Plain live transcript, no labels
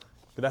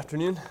Good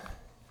afternoon.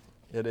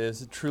 It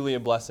is truly a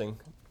blessing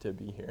to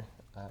be here.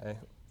 I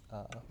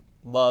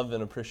love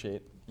and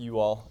appreciate you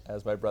all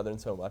as my brethren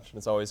so much, and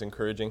it's always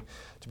encouraging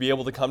to be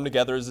able to come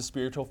together as a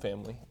spiritual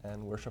family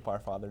and worship our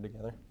Father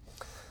together.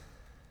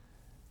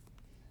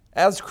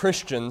 As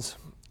Christians,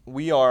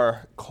 we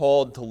are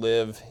called to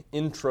live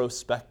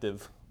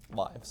introspective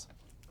lives.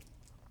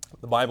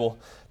 The Bible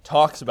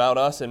talks about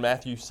us in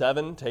Matthew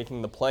 7,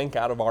 taking the plank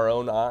out of our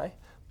own eye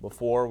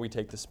before we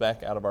take the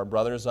speck out of our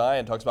brother's eye,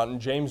 and talks about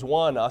in James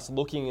 1, us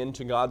looking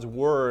into God's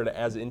Word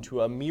as into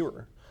a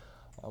mirror,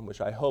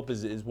 which I hope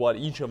is what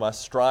each of us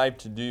strive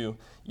to do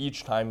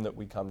each time that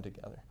we come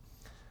together.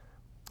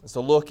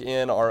 So look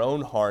in our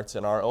own hearts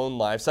and our own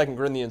lives. 2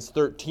 Corinthians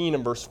 13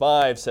 and verse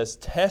 5 says,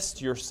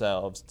 "Test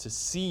yourselves to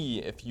see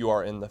if you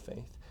are in the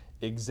faith.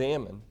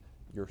 Examine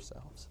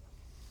yourselves."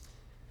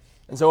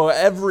 And so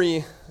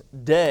every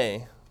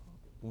day,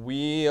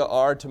 we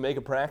are to make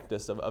a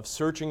practice of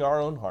searching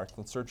our own hearts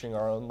and searching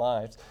our own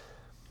lives.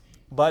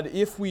 But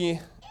if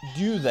we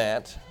do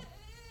that,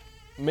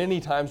 many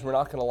times we're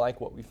not going to like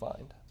what we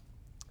find.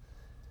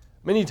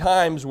 Many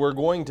times we're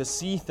going to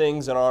see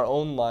things in our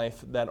own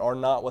life that are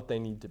not what they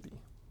need to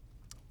be.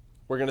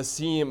 We're going to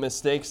see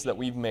mistakes that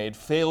we've made,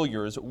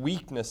 failures,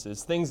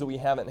 weaknesses, things that we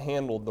haven't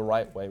handled the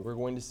right way. We're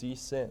going to see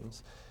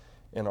sins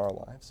in our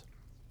lives.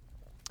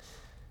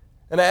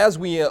 And as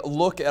we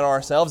look at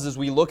ourselves, as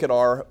we look at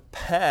our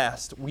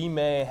past, we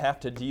may have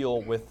to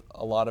deal with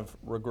a lot of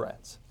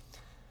regrets.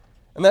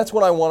 And that's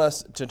what I want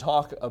us to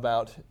talk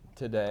about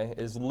today,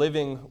 is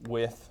living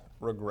with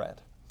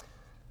regret.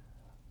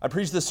 I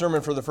preached this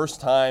sermon for the first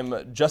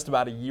time just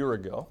about a year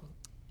ago.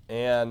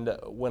 And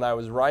when I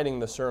was writing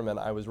the sermon,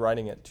 I was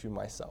writing it to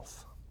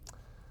myself.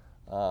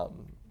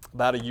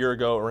 About a year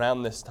ago,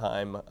 around this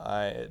time,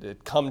 it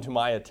had come to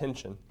my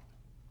attention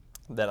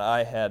that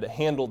I had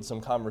handled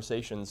some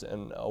conversations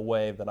in a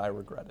way that I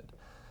regretted,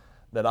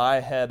 that I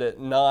had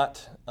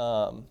not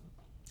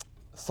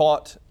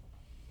thought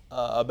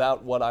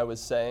about what I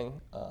was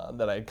saying,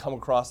 that I had come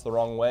across the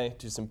wrong way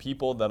to some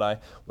people, that I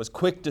was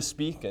quick to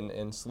speak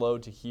and slow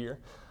to hear,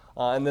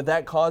 and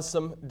that caused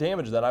some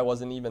damage that I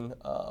wasn't even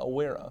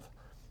aware of.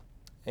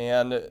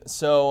 And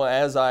so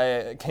as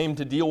I came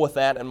to deal with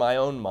that in my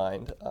own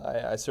mind,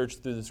 I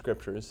searched through the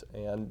scriptures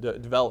and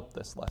developed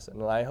this lesson.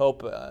 And I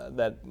hope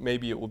that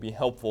maybe it will be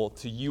helpful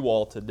to you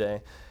all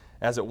today,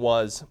 as it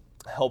was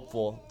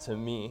helpful to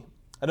me.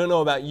 I don't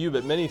know about you,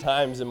 but many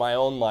times in my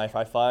own life,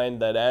 I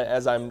find that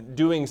as I'm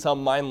doing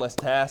some mindless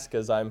task,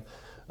 as I'm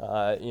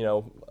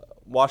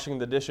washing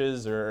the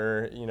dishes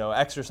or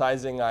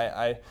exercising,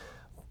 I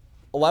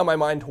allow my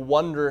mind to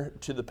wander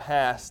to the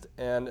past,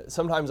 and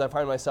sometimes I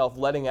find myself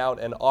letting out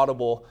an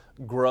audible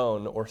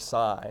groan or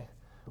sigh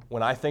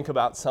when I think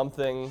about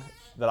something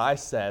that I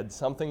said,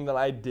 something that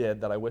I did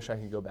that I wish I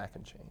could go back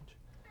and change.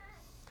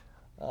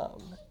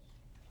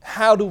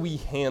 How do we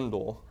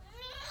handle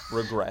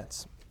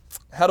regrets?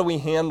 How do we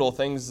handle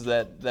things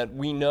that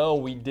we know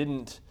we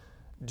didn't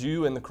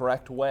do in the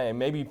correct way?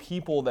 Maybe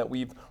people that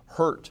we've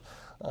hurt,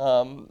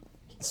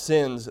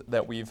 sins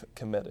that we've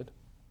committed.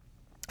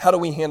 How do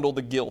we handle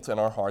the guilt in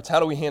our hearts? How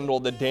do we handle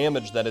the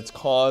damage that it's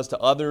caused to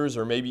others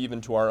or maybe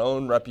even to our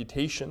own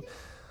reputation?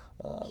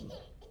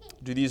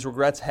 Do these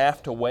regrets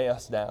have to weigh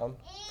us down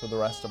for the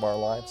rest of our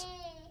lives?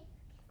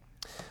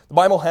 The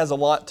Bible has a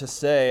lot to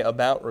say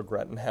about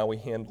regret and how we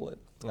handle it.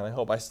 And I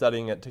hope by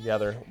studying it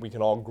together, we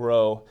can all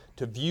grow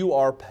to view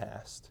our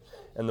past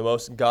in the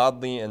most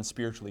godly and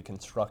spiritually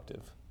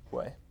constructive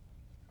way.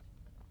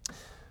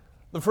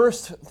 The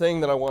first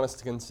thing that I want us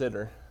to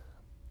consider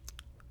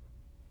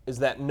is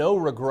that no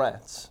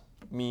regrets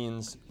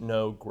means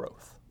no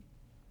growth.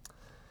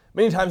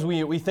 Many times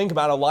we think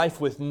about a life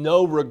with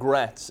no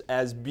regrets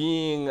as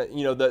being,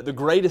 the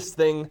greatest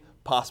thing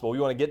possible. We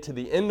want to get to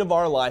the end of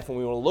our life and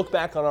we want to look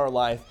back on our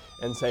life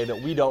and say that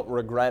we don't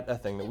regret a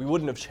thing, that we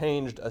wouldn't have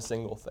changed a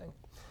single thing.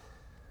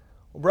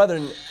 Well,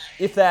 brethren,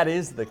 if that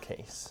is the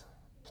case,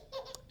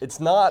 it's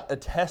not a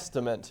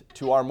testament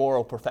to our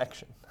moral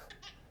perfection.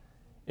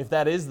 If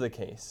that is the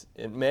case,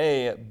 it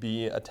may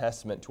be a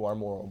testament to our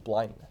moral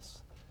blindness.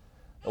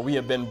 We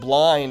have been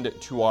blind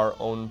to our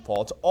own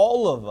faults.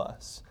 All of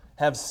us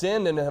have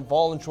sinned and have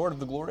fallen short of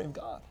the glory of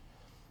God.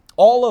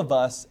 All of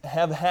us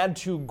have had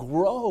to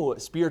grow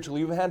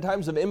spiritually. We've had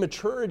times of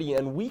immaturity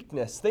and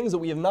weakness, things that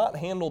we have not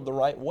handled the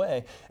right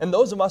way. And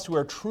those of us who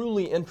are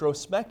truly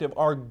introspective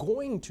are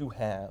going to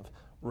have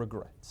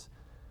regrets.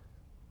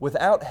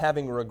 Without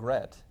having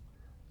regret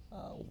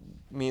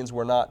means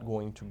we're not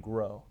going to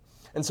grow.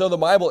 And so the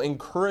Bible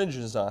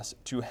encourages us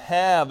to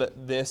have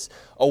this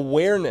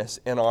awareness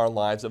in our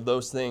lives of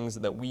those things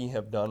that we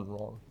have done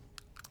wrong.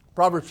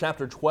 Proverbs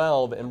chapter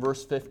 12 and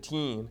verse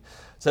 15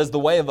 says, "The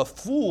way of a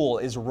fool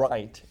is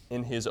right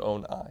in his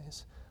own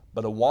eyes,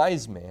 but a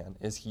wise man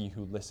is he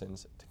who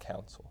listens to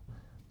counsel."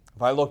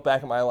 If I look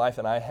back at my life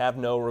and I have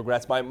no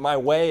regrets, my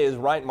way is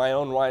right in my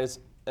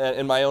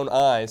own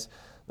eyes,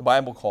 the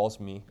Bible calls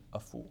me a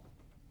fool.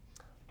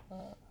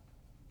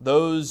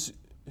 Those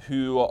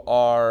who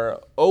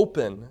are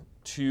open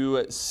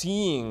to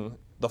seeing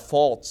the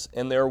faults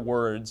in their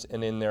words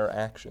and in their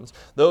actions.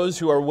 Those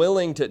who are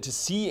willing to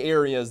see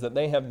areas that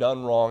they have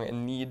done wrong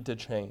and need to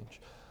change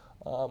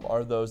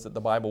are those that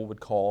the Bible would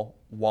call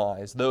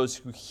wise. Those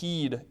who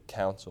heed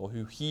counsel,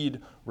 who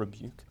heed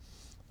rebuke.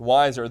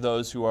 Wise are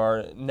those who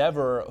are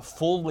never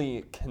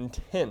fully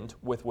content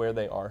with where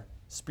they are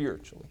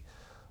spiritually,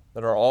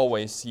 that are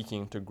always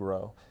seeking to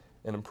grow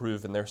and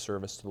improve in their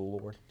service to the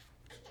Lord.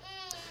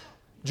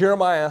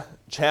 Jeremiah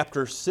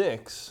chapter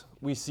 6,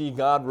 we see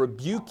God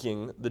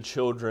rebuking the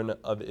children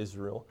of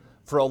Israel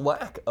for a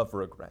lack of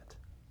regret.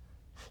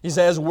 He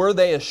says, were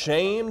they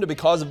ashamed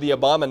because of the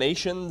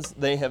abominations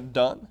they have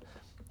done?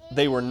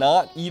 They were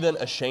not even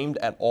ashamed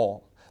at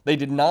all. They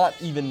did not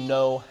even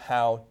know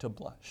how to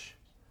blush.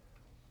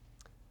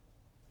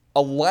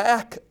 A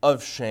lack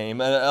of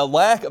shame, a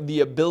lack of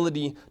the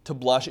ability to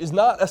blush is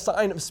not a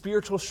sign of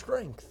spiritual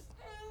strength.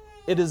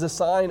 It is a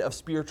sign of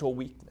spiritual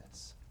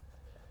weakness.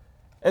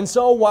 And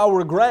so while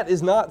regret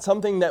is not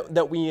something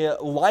that we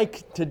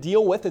like to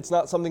deal with, it's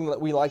not something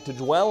that we like to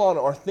dwell on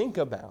or think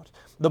about,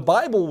 the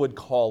Bible would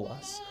call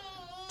us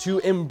to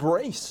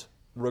embrace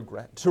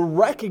regret, to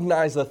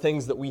recognize the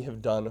things that we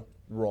have done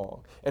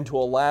wrong, and to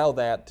allow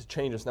that to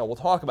change us. Now, we'll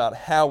talk about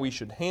how we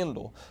should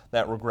handle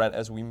that regret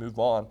as we move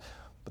on.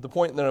 But the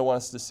point that I want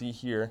us to see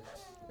here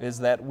is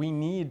that we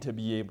need to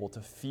be able to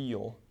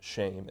feel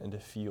shame and to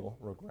feel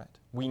regret.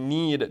 We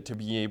need to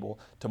be able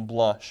to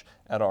blush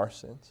at our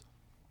sins.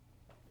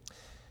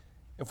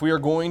 If we are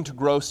going to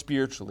grow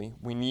spiritually,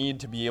 we need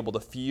to be able to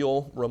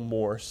feel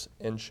remorse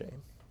and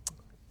shame.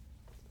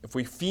 If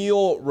we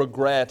feel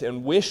regret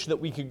and wish that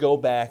we could go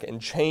back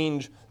and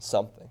change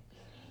something,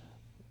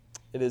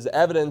 it is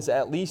evidence,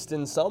 at least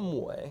in some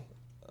way,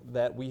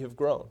 that we have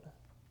grown.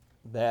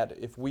 That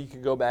if we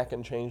could go back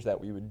and change that,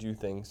 we would do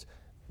things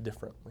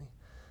differently.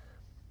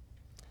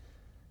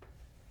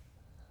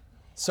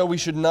 So we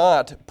should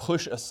not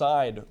push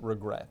aside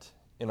regret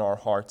in our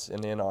hearts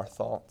and in our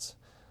thoughts,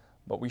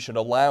 but we should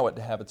allow it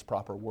to have its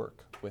proper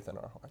work within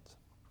our hearts.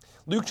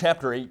 Luke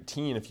chapter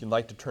 18, if you'd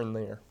like to turn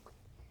there.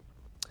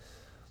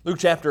 Luke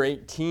chapter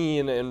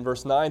 18 and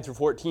verse 9 through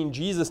 14,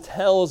 Jesus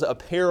tells a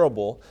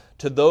parable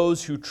to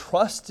those who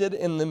trusted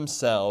in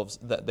themselves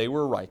that they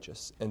were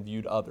righteous and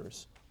viewed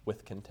others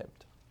with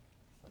contempt.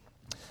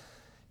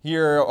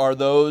 Here are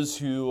those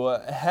who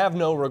have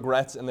no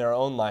regrets in their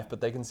own life, but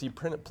they can see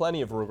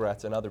plenty of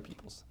regrets in other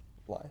people's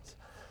lives.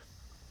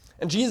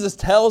 And Jesus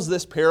tells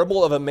this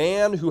parable of a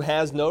man who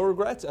has no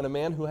regrets and a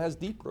man who has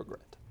deep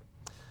regret.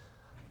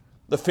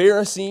 The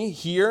Pharisee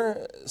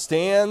here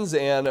stands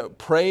and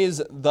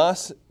prays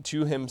thus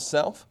to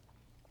himself,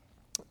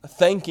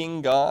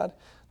 thanking God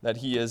that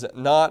he is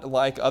not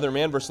like other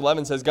men. Verse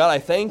 11 says, God, I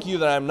thank you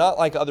that I am not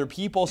like other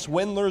people,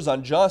 swindlers,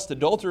 unjust,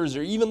 adulterers,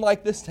 or even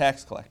like this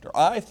tax collector.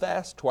 I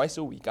fast twice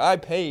a week. I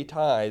pay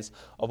tithes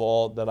of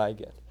all that I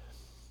get.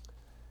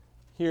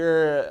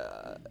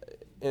 Here,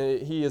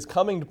 he is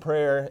coming to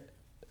prayer,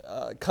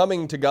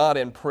 coming to God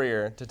in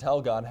prayer to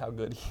tell God how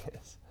good he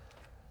is.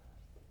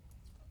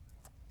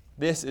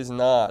 This is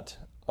not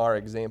our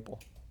example.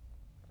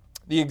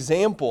 The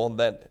example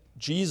that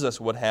Jesus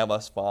would have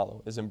us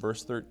follow is in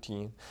verse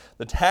 13.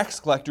 The tax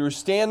collector,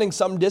 standing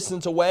some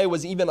distance away,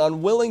 was even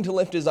unwilling to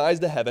lift his eyes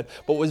to heaven,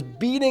 but was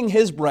beating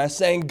his breast,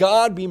 saying,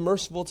 God, be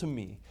merciful to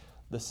me,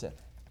 the sinner.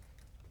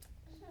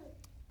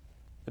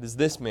 It is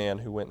this man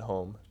who went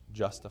home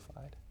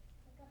justified.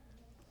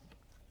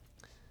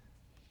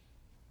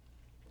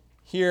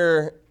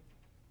 Here,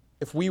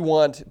 if we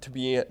want to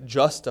be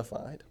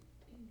justified,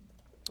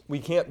 we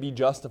can't be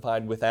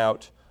justified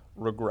without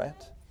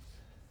regret.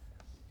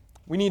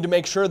 We need to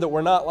make sure that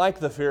we're not like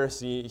the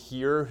Pharisee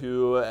here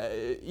who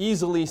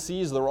easily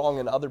sees the wrong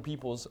in other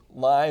people's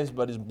lives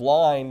but is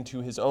blind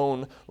to his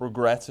own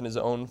regrets and his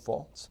own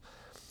faults.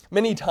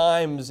 Many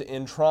times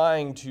in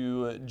trying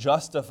to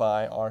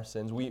justify our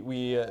sins,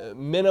 we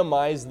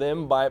minimize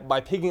them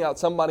by picking out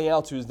somebody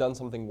else who's done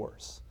something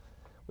worse.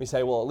 We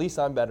say, well, at least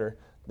I'm better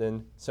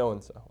than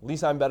so-and-so. At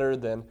least I'm better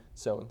than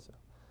so-and-so.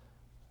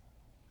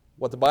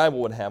 What the Bible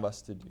would have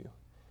us to do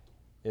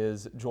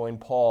is join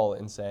Paul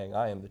in saying,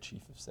 I am the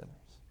chief of sinners.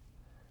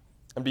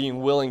 And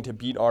being willing to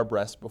beat our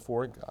breast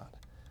before God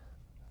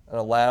and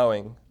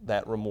allowing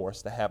that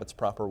remorse to have its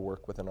proper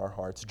work within our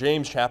hearts.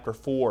 James chapter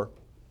 4,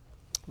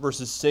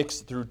 verses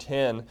 6 through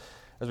 10,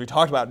 as we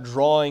talked about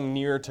drawing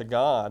near to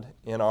God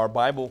in our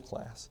Bible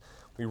class,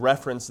 we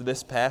referenced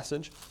this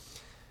passage.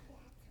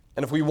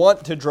 And if we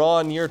want to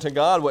draw near to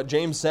God, what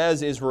James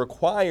says is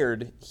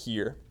required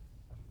here.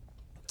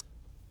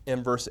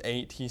 In verse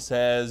 8, he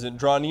says,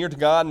 draw near to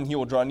God, and he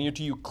will draw near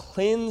to you.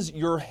 Cleanse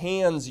your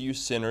hands, you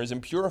sinners,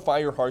 and purify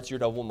your hearts, you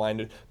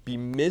double-minded. Be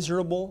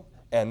miserable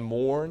and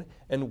mourn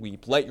and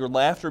weep. Let your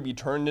laughter be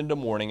turned into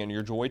mourning and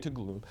your joy to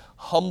gloom.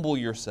 Humble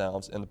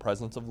yourselves in the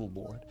presence of the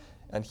Lord,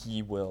 and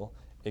he will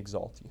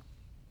exalt you.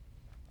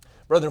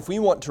 Brethren, if we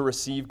want to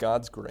receive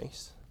God's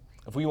grace,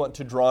 if we want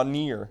to draw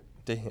near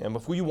to him,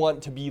 if we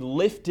want to be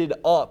lifted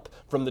up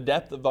from the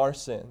depth of our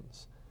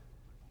sins,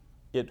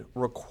 it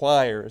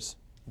requires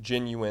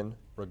genuine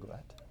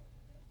regret,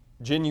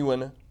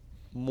 genuine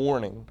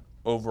mourning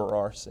over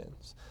our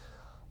sins.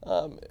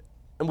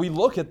 And we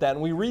look at that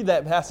and we read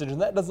that passage,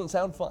 and that doesn't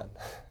sound fun.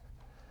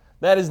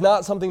 That is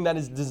not something that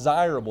is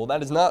desirable.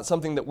 That is not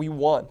something that we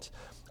want.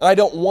 I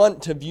don't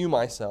want to view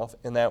myself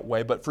in that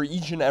way, but for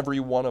each and every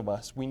one of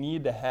us, we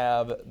need to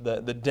have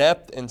the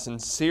depth and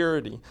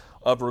sincerity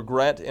of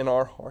regret in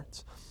our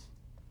hearts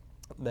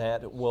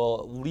that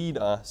will lead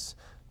us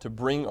to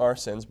bring our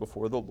sins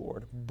before the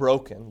Lord,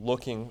 broken,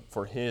 looking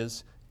for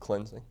His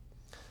cleansing.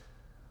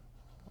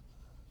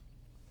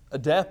 A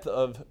depth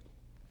of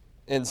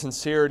and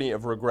sincerity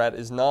of regret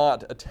is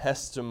not a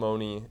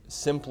testimony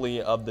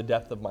simply of the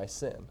depth of my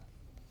sin.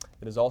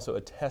 It is also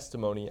a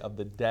testimony of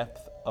the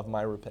depth of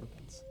my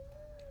repentance.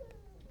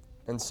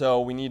 And so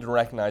we need to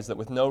recognize that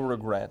with no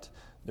regret,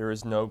 there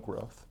is no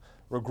growth.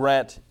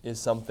 Regret is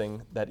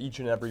something that each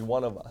and every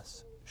one of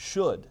us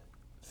should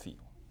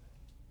feel,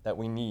 that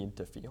we need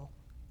to feel.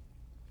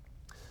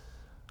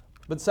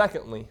 But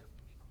secondly,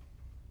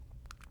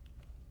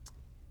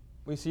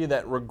 we see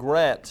that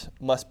regret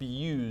must be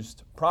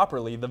used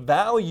properly. The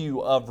value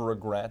of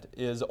regret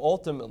is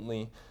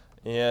ultimately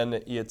in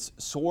its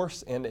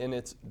source and in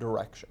its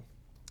direction.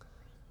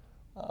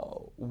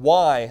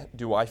 Why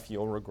do I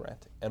feel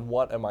regret, and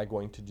what am I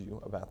going to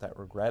do about that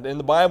regret? And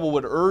the Bible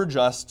would urge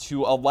us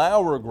to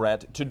allow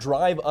regret to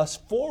drive us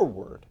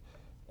forward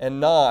and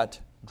not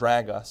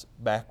drag us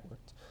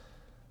backwards.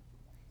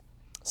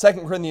 2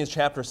 Corinthians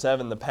chapter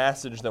 7, the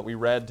passage that we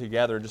read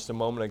together just a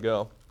moment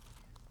ago,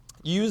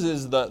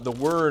 uses the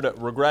word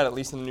regret, at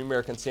least in the New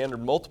American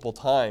Standard, multiple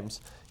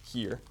times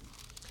here.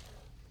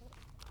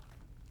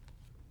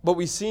 But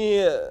we see,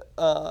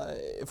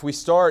 if we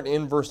start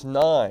in verse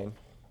 9,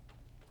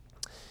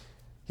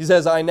 he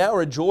says, I now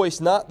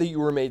rejoice not that you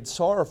were made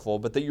sorrowful,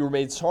 but that you were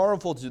made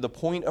sorrowful to the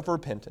point of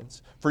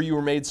repentance. For you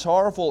were made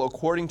sorrowful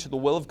according to the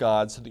will of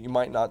God, so that you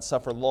might not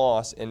suffer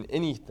loss in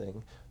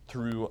anything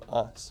through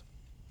us.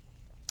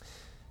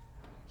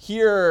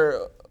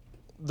 Here,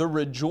 the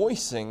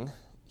rejoicing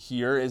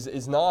here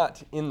is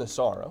not in the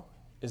sorrow,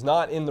 is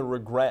not in the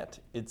regret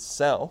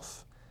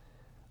itself.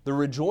 The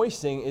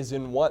rejoicing is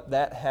in what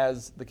that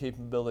has the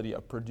capability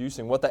of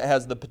producing, what that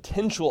has the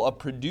potential of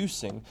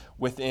producing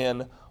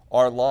within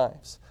our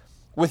lives.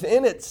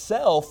 Within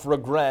itself,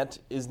 regret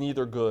is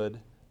neither good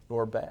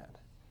nor bad.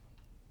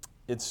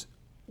 It's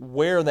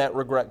where that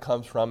regret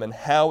comes from and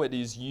how it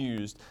is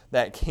used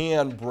that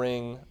can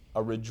bring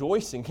a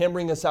rejoicing, can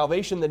bring a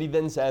salvation that he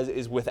then says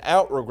is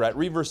without regret.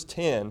 Read verse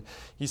 10.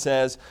 He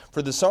says,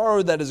 for the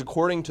sorrow that is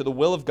according to the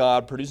will of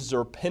God produces a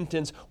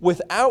repentance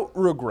without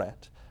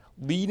regret,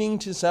 leading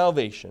to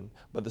salvation,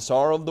 but the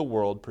sorrow of the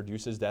world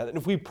produces death. And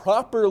if we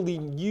properly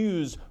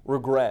use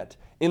regret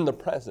in the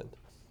present,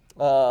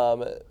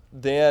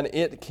 then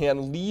it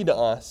can lead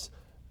us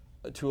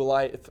to a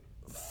life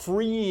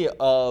free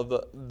of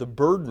the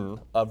burden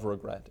of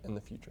regret in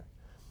the future.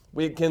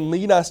 It can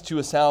lead us to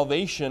a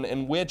salvation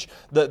in which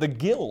the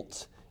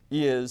guilt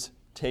is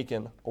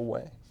taken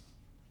away.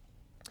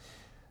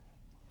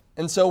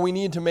 And so we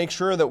need to make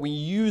sure that we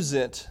use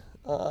it,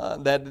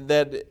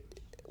 that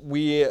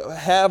we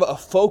have a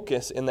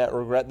focus in that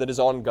regret that is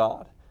on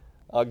God.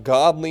 A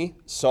godly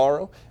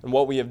sorrow and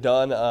what we have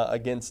done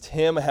against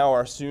Him, how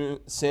our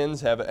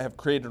sins have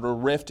created a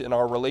rift in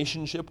our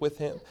relationship with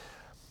Him,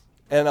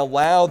 and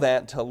allow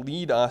that to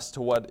lead us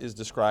to what is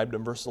described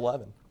in verse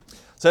 11.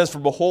 It says, for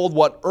behold,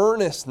 what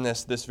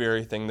earnestness this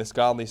very thing, this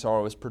godly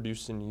sorrow, is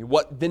produced in you.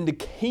 What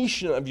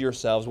vindication of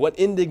yourselves, what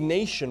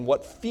indignation,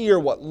 what fear,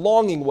 what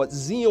longing, what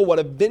zeal, what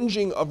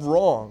avenging of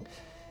wrong,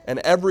 and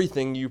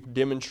everything you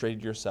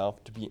demonstrated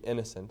yourself to be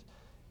innocent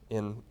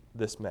in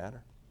this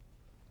matter.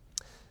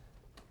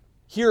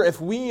 Here,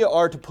 if we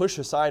are to push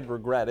aside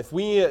regret, if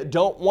we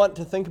don't want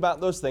to think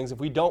about those things, if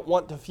we don't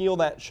want to feel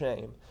that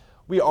shame,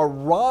 we are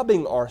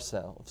robbing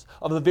ourselves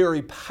of the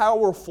very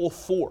powerful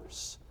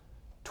force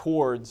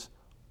towards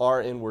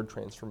our inward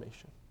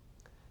transformation.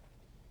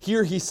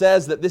 Here he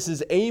says that this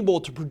is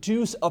able to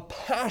produce a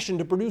passion,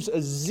 to produce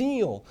a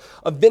zeal,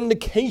 a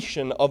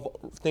vindication of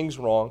things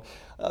wrong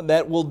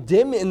that will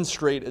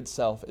demonstrate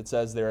itself, it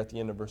says there at the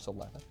end of verse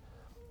 11.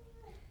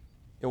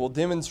 It will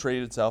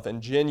demonstrate itself in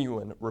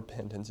genuine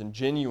repentance and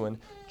genuine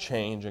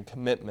change and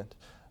commitment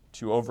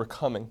to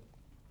overcoming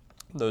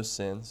those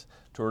sins,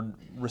 toward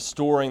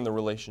restoring the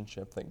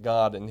relationship that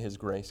God in His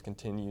grace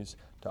continues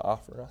to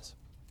offer us.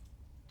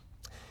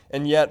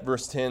 And yet,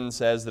 verse 10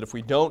 says that if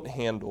we don't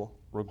handle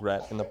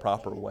regret in the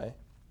proper way,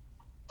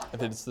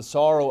 if it's the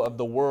sorrow of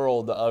the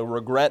world, a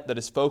regret that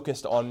is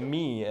focused on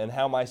me and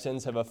how my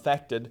sins have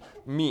affected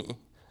me,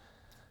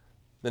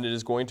 then it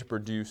is going to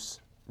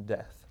produce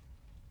death.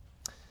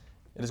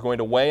 It is going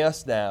to weigh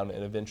us down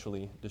and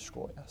eventually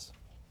destroy us.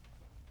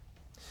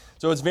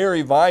 So it's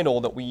very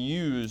vital that we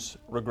use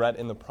regret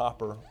in the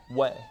proper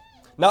way.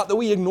 Not that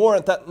we ignore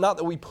it, not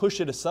that we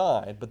push it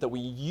aside, but that we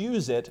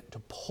use it to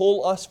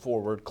pull us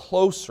forward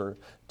closer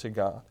to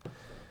God.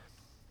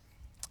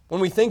 When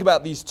we think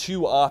about these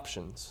two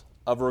options,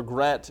 of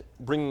regret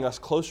bringing us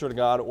closer to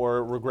God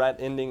or regret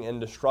ending in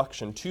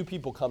destruction, two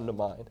people come to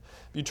mind.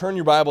 If you turn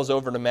your Bibles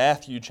over to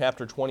Matthew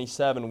chapter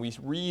 27, we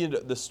read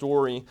the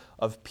story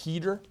of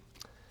Peter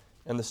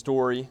and the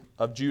story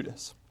of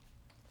Judas.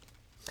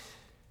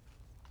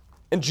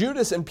 And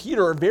Judas and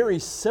Peter are very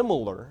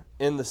similar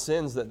in the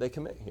sins that they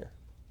commit here.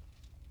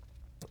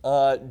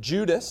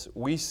 Judas,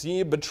 we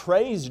see,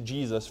 betrays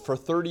Jesus for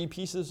 30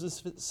 pieces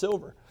of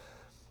silver.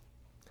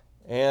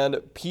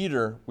 And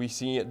Peter, we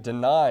see,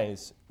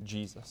 denies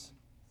Jesus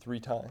 3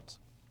 times.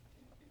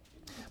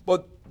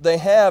 But they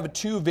have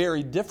two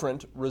very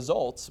different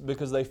results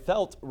because they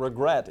felt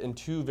regret in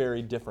two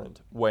very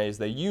different ways.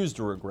 They used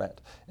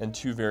regret in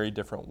two very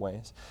different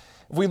ways.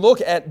 If we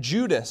look at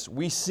Judas,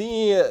 we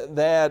see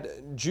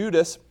that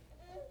Judas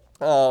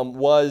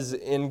was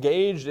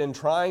engaged in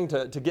trying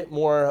to get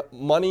more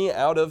money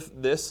out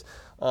of this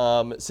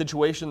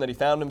situation that he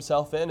found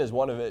himself in as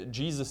one of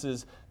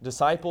Jesus'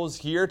 disciples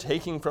here,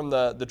 taking from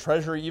the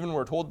treasury, even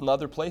we're told in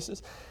other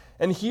places.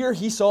 And here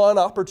he saw an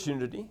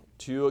opportunity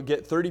to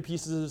get 30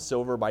 pieces of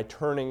silver by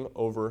turning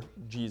over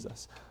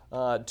Jesus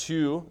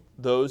to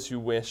those who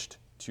wished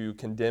to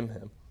condemn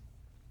him.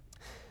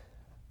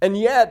 And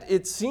yet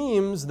it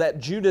seems that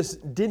Judas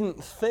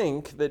didn't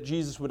think that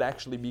Jesus would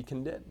actually be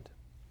condemned.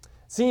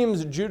 It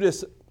seems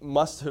Judas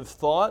must have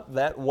thought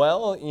that,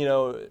 well,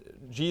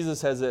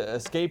 Jesus has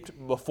escaped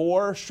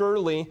before.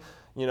 Surely,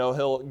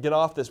 he'll get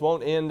off. This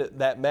won't end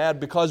that bad,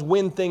 because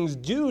when things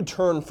do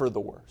turn for the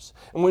worse,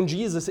 and when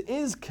Jesus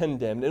is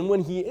condemned, and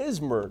when he is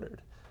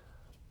murdered,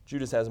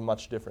 Judas has a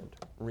much different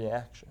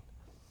reaction.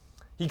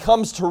 He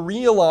comes to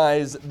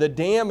realize the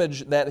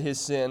damage that his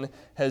sin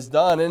has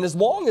done, and as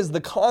long as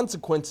the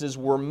consequences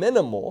were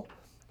minimal,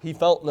 he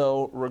felt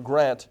no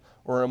regret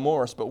or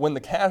remorse. But when the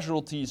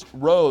casualties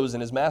rose and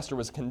his master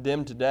was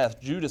condemned to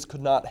death, Judas could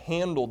not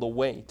handle the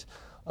weight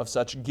of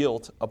such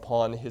guilt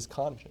upon his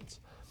conscience.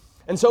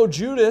 And so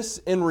Judas,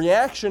 in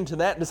reaction to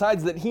that,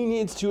 decides that he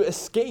needs to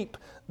escape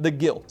the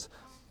guilt.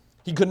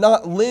 He could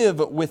not live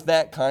with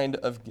that kind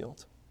of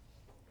guilt.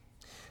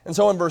 And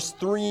so in verse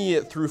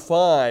 3 through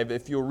 5,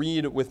 if you'll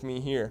read with me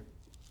here,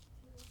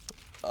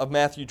 of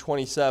Matthew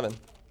 27,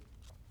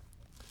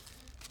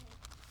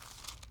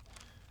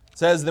 it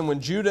says, "Then when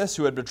Judas,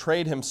 who had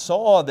betrayed him,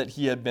 saw that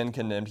he had been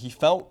condemned, he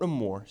felt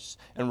remorse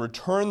and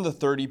returned the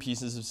 30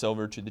 pieces of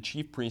silver to the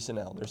chief priests and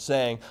elders,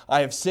 saying,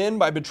 'I have sinned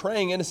by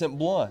betraying innocent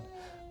blood.'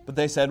 But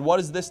they said, 'What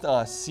is this to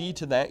us? See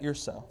to that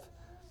yourself.'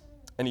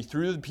 And he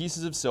threw the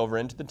pieces of silver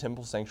into the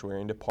temple sanctuary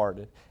and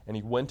departed, and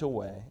he went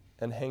away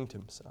and hanged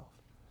himself."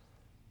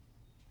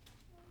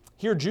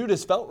 Here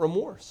Judas felt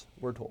remorse,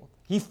 we're told.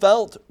 He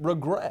felt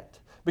regret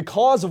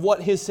because of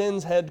what his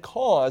sins had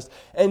caused,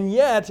 and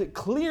yet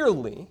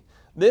clearly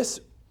this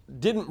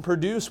didn't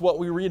produce what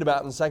we read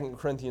about in 2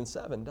 Corinthians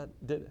 7,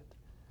 did it?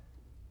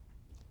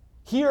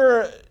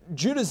 Here,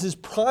 Judas's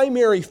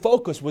primary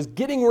focus was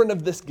getting rid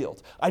of this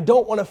guilt. I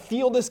don't want to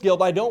feel this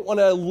guilt. I don't want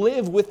to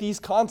live with these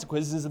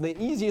consequences. And the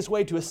easiest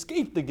way to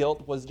escape the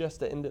guilt was just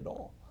to end it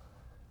all.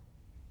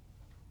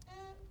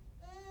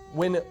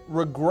 When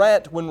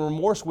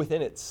remorse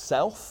within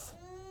itself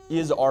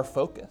is our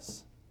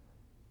focus,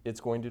 it's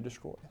going to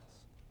destroy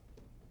us.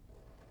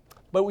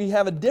 But we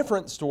have a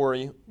different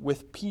story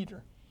with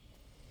Peter.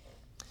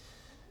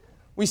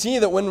 We see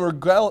that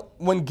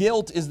when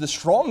guilt is the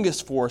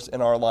strongest force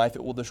in our life,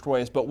 it will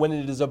destroy us. But when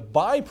it is a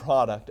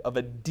byproduct of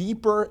a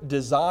deeper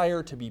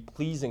desire to be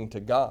pleasing to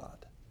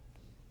God,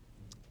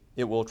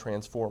 it will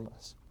transform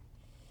us.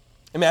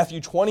 In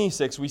Matthew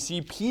 26, we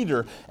see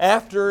Peter,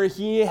 after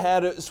he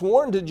had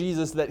sworn to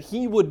Jesus that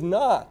he would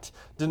not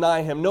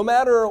deny him, no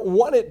matter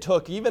what it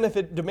took, even if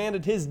it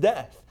demanded his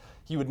death,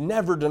 he would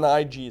never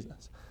deny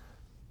Jesus.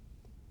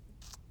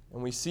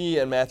 And we see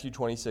in Matthew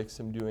 26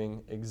 him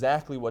doing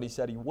exactly what he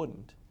said he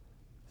wouldn't,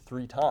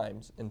 3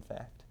 times, in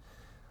fact.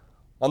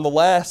 On the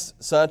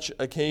last such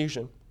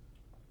occasion,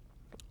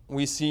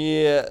 we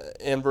see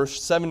in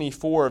verse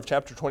 74 of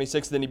chapter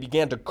 26, "Then he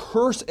began to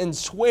curse and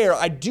swear,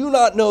 'I do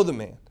not know the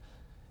man.'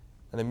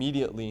 And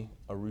immediately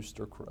a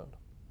rooster crowed."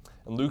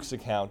 In Luke's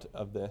account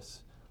of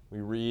this,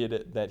 we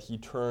read that he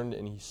turned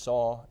and he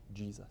saw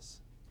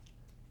Jesus.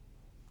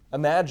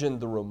 Imagine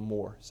the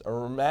remorse,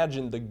 or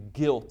imagine the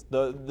guilt,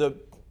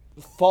 the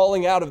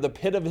falling out of the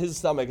pit of his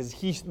stomach as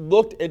he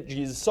looked at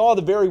Jesus, saw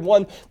the very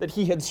one that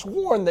he had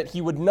sworn that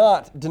he would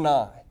not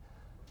deny.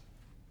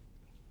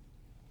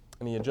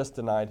 And he had just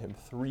denied him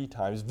 3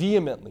 times,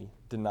 vehemently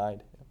denied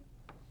him.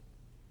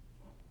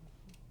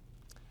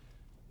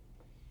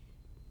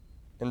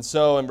 And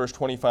so in verse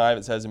 25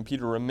 it says, "And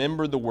Peter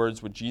remembered the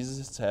words which Jesus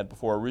had said,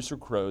 'Before a rooster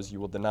crows, you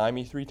will deny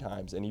me 3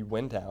 times.' And he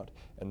went out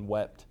and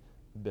wept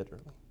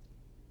bitterly."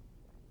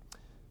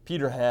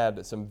 Peter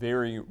had some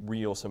very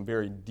real, some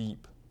very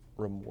deep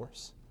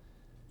remorse.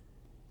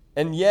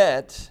 And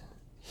yet,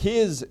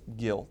 his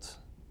guilt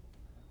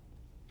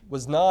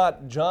was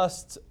not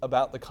just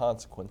about the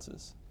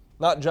consequences,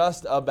 not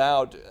just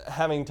about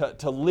having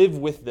to live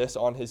with this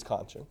on his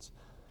conscience.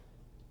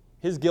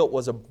 His guilt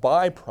was a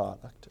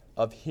byproduct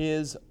of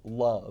his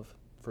love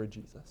for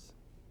Jesus.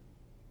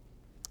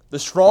 The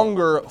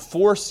stronger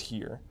force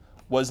here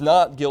was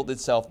not guilt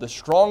itself. The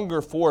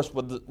stronger force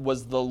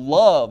was the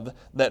love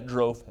that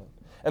drove him.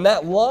 And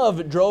that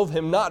love drove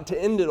him not to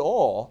end it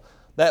all.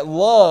 That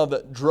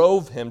love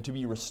drove him to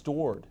be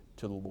restored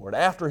to the Lord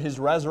after his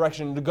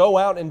resurrection, to go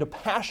out and to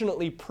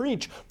passionately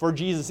preach for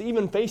Jesus,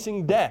 even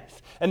facing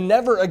death, and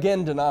never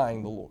again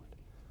denying the Lord.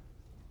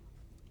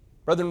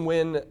 Brethren,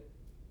 when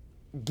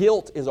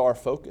guilt is our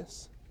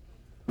focus,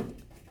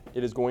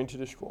 it is going to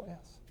destroy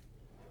us.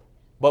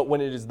 But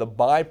when it is the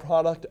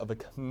byproduct of a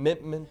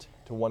commitment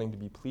to wanting to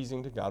be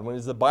pleasing to God, when it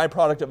is the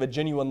byproduct of a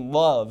genuine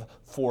love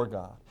for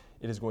God,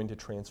 it is going to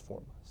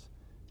transform us.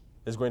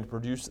 It is going to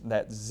produce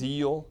that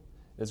zeal.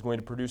 It is going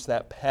to produce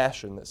that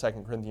passion that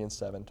 2 Corinthians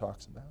 7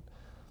 talks about.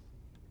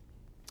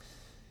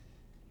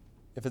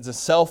 If it's a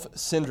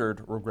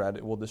self-centered regret,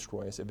 it will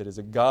destroy us. If it is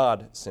a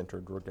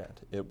God-centered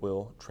regret, it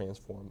will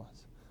transform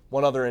us.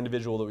 One other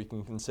individual that we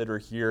can consider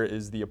here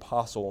is the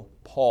Apostle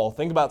Paul.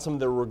 Think about some of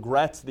the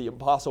regrets the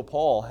Apostle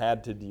Paul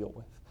had to deal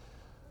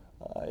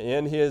with.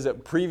 In his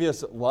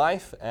previous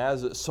life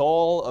as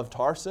Saul of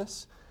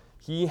Tarsus,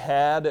 he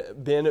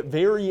had been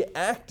very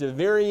active,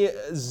 very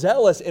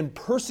zealous in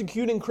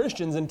persecuting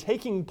Christians and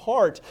taking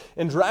part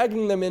in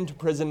dragging them into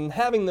prison and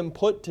having them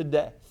put to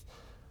death.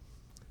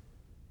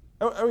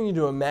 I want you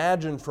to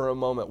imagine for a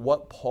moment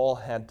what Paul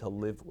had to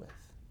live with.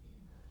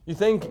 You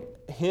think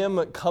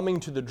him coming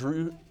to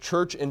the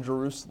church in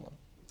Jerusalem,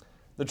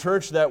 the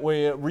church that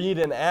we read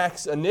in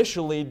Acts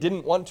initially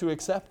didn't want to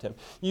accept him.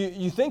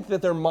 You think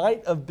that there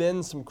might have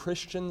been some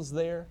Christians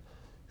there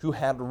who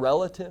had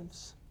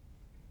relatives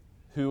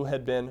who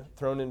had been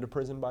thrown into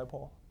prison by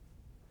Paul?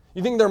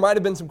 You think there might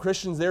have been some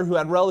Christians there who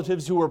had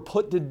relatives who were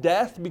put to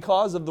death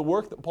because of the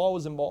work that Paul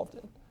was involved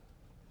in?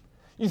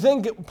 You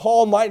think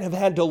Paul might have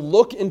had to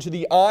look into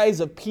the eyes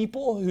of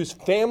people whose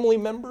family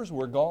members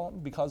were gone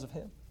because of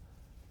him?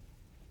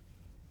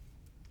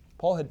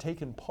 Paul had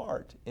taken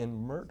part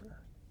in murder.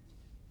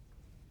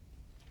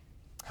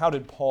 How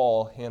did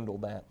Paul handle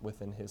that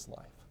within his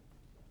life?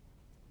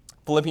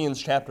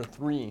 Philippians chapter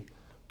 3,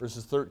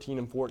 verses 13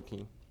 and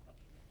 14.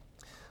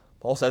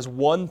 Paul says,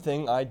 "One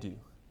thing I do,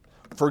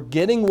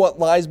 forgetting what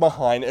lies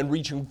behind and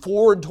reaching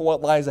forward to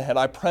what lies ahead,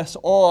 I press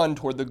on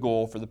toward the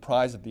goal for the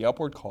prize of the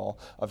upward call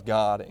of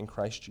God in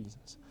Christ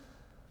Jesus."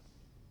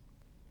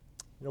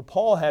 You know,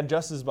 Paul had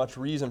just as much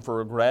reason for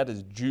regret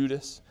as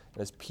Judas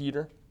and as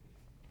Peter,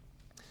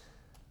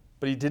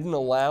 but he didn't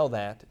allow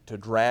that to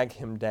drag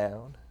him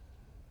down.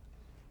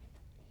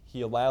 He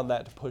allowed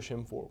that to push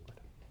him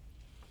forward.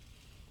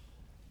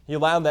 He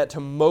allowed that to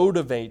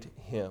motivate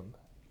him.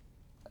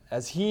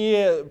 As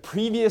he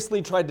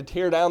previously tried to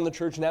tear down the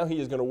church, now he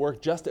is going to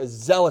work just as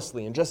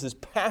zealously and just as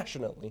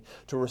passionately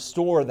to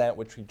restore that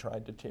which he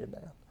tried to tear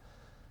down.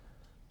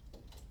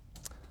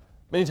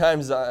 Many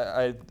times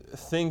I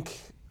think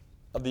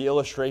of the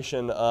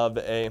illustration of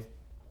a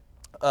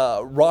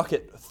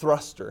rocket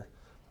thruster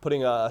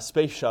putting a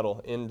space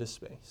shuttle into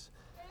space.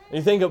 And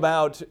you think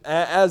about,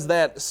 as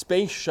that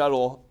space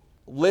shuttle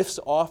lifts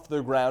off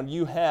the ground,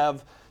 you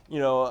have,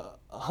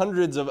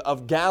 hundreds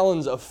of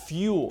gallons of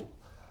fuel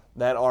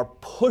that are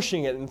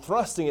pushing it and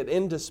thrusting it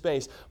into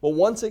space. But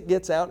once it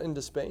gets out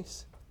into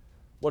space,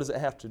 what does it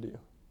have to do?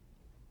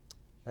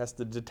 It has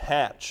to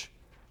detach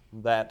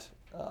that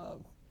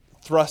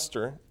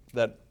thruster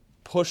that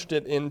pushed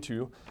it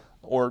into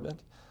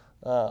orbit,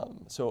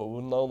 so it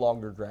will no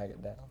longer drag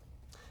it down.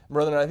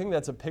 Brethren, I think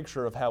that's a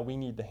picture of how we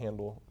need to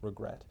handle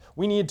regret.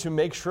 We need to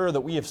make sure that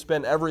we have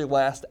spent every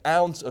last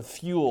ounce of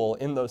fuel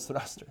in those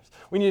thrusters.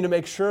 We need to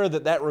make sure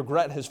that that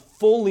regret has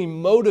fully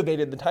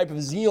motivated the type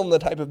of zeal and the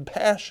type of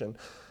passion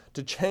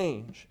to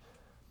change.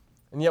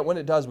 And yet when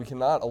it does, we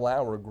cannot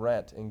allow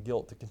regret and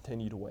guilt to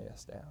continue to weigh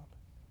us down.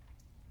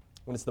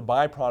 When it's the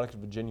byproduct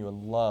of a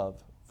genuine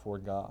love for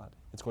God,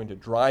 it's going to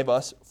drive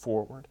us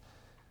forward.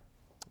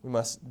 We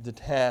must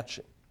detach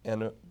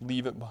and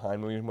leave it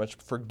behind. We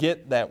must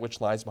forget that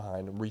which lies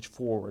behind and reach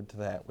forward to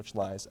that which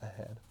lies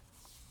ahead.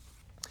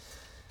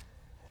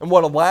 And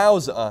what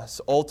allows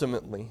us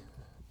ultimately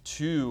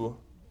to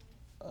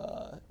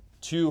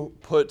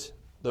put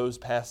those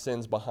past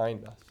sins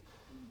behind us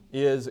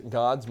is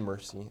God's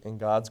mercy and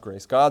God's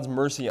grace. God's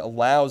mercy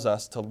allows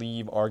us to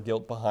leave our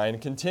guilt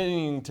behind.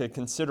 Continuing to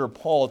consider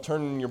Paul,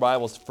 turn in your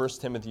Bibles to 1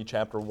 Timothy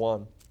chapter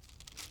 1.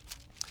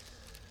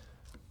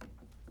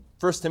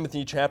 1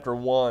 Timothy chapter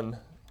 1,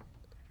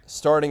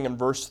 starting in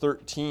verse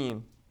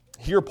 13.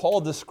 Here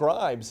Paul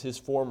describes his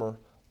former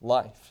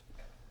life.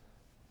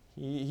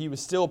 He was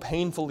still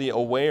painfully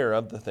aware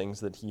of the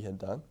things that he had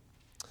done.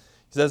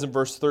 He says in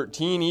verse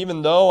 13,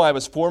 "Even though I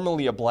was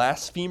formerly a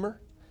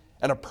blasphemer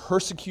and a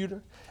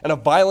persecutor and a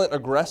violent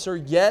aggressor,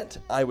 yet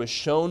I was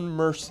shown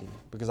mercy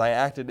because I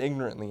acted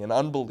ignorantly in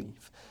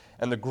unbelief.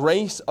 And the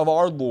grace of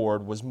our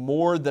Lord was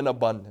more than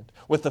abundant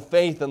with the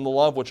faith and the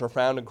love which are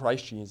found in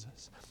Christ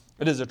Jesus.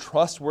 It is a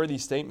trustworthy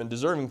statement,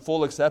 deserving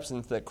full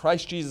acceptance, that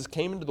Christ Jesus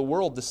came into the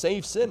world to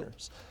save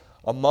sinners,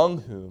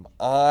 among whom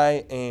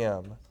I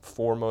am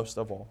foremost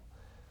of all.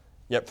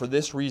 Yet for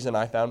this reason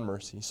I found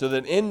mercy, so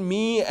that in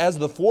me as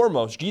the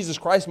foremost, Jesus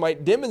Christ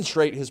might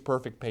demonstrate his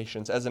perfect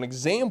patience as an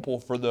example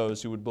for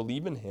those who would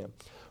believe in him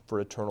for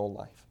eternal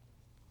life.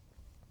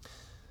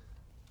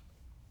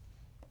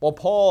 While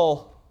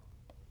Paul,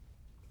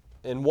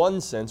 in one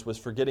sense, was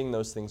forgetting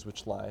those things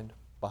which lied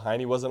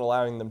behind, he wasn't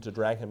allowing them to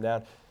drag him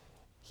down,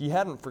 he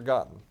hadn't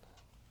forgotten.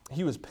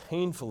 He was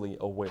painfully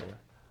aware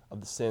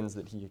of the sins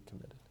that he had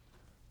committed.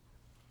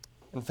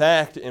 In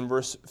fact, in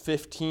verse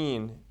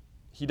 15,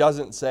 he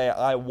doesn't say,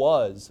 I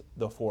was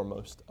the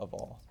foremost of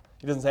all.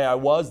 He doesn't say, I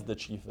was the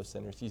chief of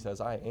sinners. He says,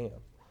 I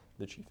am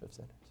the chief of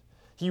sinners.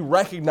 He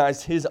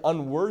recognized his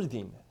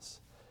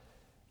unworthiness.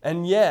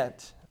 And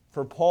yet,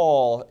 for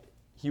Paul,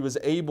 he was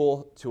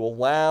able to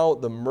allow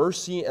the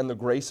mercy and the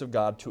grace of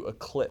God to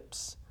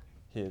eclipse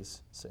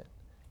his sin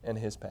and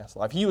his past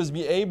life. He was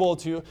able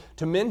to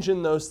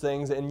mention those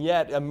things and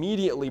yet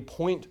immediately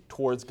point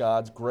towards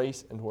God's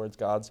grace and towards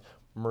God's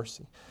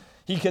mercy.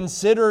 He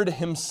considered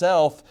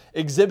himself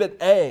exhibit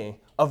A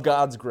of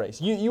God's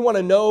grace. You want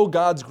to know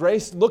God's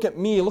grace? Look at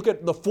me. Look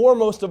at the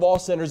foremost of all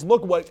sinners.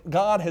 Look what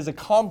God has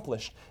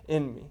accomplished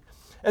in me.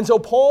 And so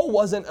Paul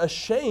wasn't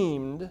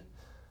ashamed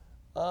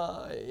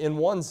in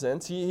one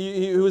sense.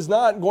 He was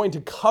not going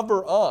to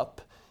cover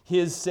up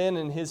his sin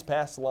in his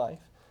past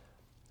life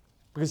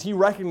because he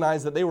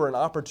recognized that they were an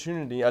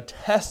opportunity, a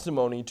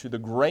testimony to the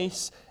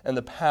grace and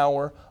the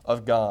power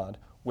of God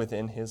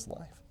within his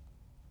life.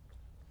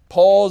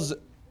 Paul's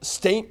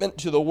statement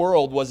to the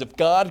world was, if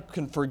God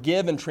can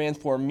forgive and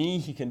transform me,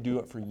 he can do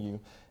it for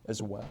you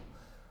as well.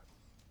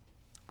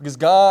 Because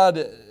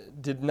God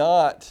did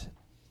not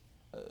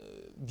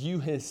view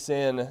his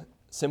sin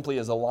simply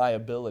as a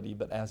liability,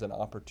 but as an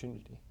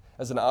opportunity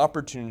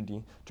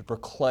to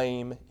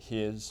proclaim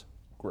his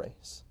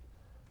grace.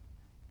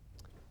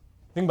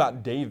 Think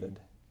about David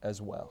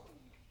as well.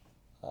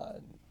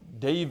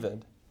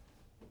 David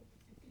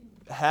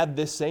had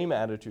this same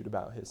attitude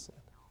about his sin.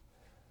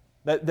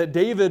 That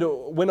David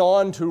went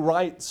on to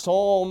write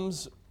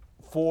psalms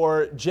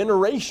for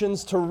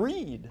generations to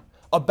read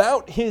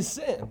about his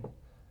sin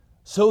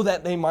so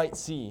that they might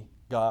see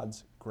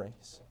God's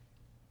grace.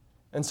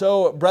 And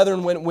so,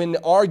 brethren, when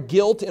our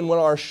guilt and when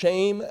our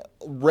shame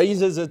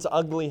raises its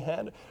ugly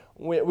head,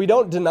 we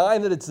don't deny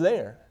that it's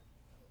there,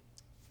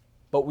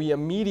 but we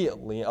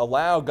immediately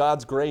allow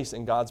God's grace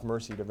and God's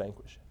mercy to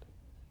vanquish it.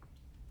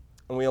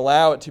 And we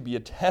allow it to be a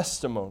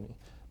testimony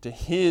to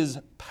his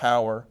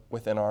power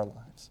within our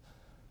lives.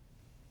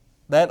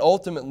 That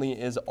ultimately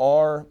is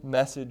our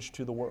message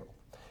to the world.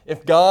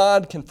 If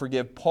God can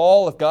forgive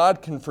Paul, if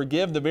God can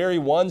forgive the very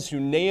ones who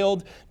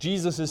nailed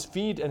Jesus'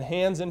 feet and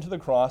hands into the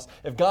cross,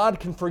 if God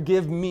can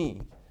forgive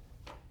me,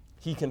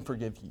 he can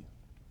forgive you.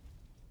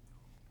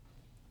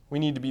 We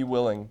need to be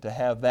willing to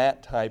have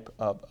that type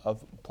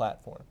of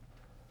platform.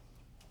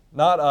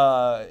 Not,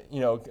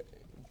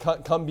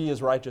 come be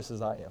as righteous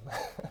as I am.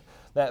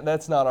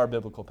 That's not our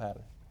biblical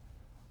pattern.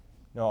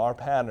 No, our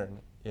pattern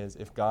is,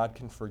 if God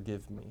can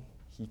forgive me,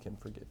 he can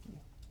forgive you.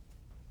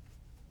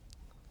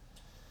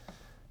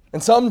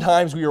 And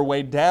sometimes we are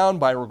weighed down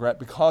by regret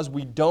because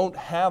we don't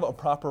have a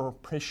proper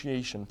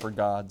appreciation for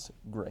God's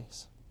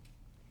grace.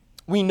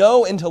 We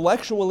know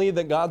intellectually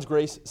that God's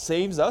grace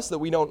saves us, that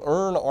we don't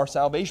earn our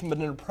salvation, but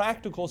in a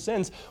practical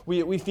sense,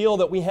 we feel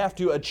that we have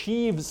to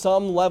achieve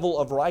some level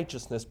of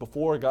righteousness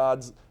before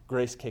God's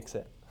grace kicks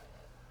in.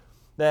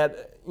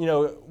 That,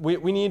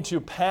 we need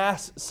to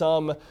pass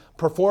some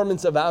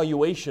performance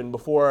evaluation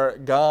before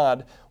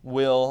God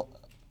will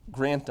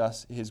grant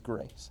us his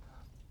grace.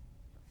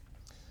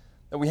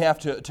 That we have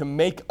to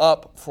make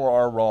up for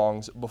our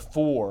wrongs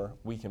before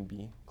we can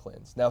be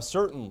cleansed. Now,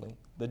 certainly,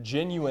 the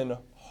genuine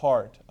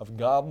heart of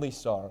godly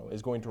sorrow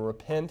is going to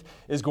repent,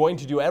 is going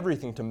to do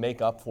everything to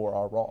make up for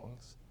our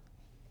wrongs.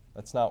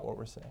 That's not what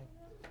we're saying.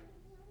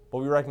 But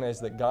we recognize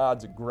that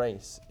God's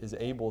grace is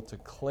able to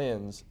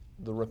cleanse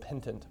the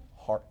repentant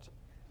heart.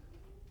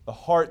 The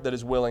heart that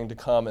is willing to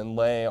come and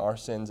lay our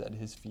sins at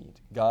his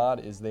feet.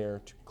 God is there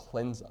to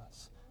cleanse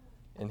us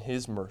in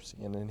his mercy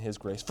and in his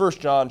grace. 1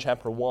 John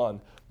chapter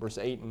 1, verse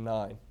 8 and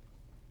 9.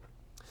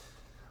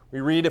 We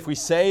read, if we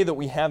say that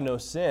we have no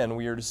sin,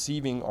 we are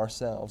deceiving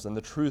ourselves, and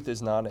the truth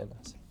is not in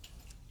us.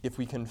 If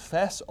we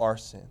confess our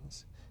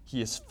sins,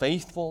 he is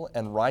faithful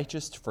and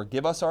righteous to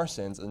forgive us our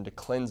sins and to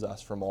cleanse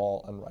us from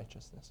all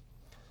unrighteousness.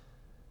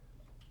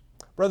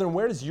 Brethren,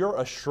 where does your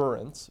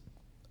assurance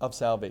of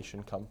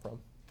salvation come from?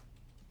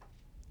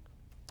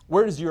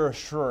 Where does your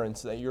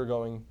assurance that you're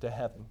going to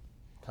heaven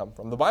come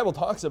from? The Bible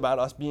talks about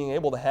us being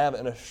able to have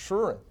an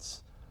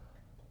assurance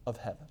of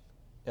heaven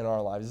in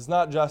our lives. It's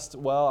not just,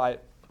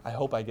 I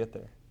hope I get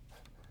there.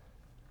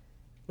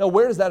 No,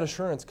 where does that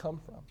assurance come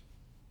from?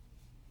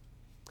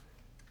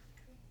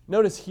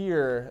 Notice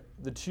here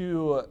the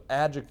two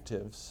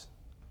adjectives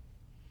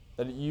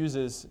that it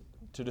uses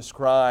to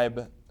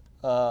describe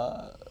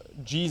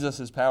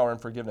Jesus' power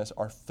and forgiveness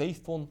are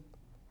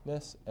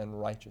faithfulness and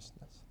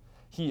righteousness.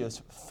 He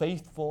is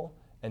faithful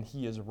and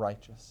he is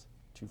righteous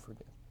to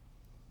forgive.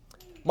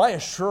 My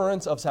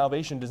assurance of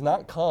salvation does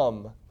not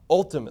come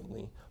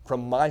ultimately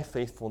from my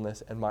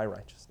faithfulness and my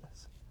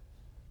righteousness.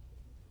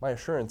 My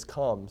assurance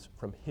comes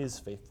from his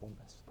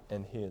faithfulness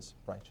and his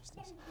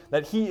righteousness.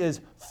 That he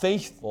is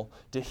faithful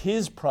to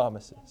his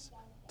promises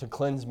to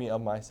cleanse me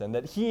of my sin.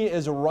 That he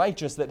is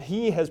righteous, that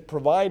he has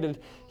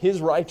provided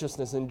his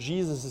righteousness in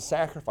Jesus'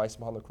 sacrifice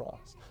upon the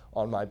cross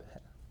on my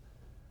behalf.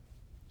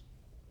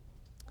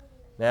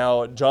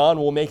 Now, John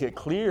will make it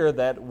clear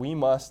that we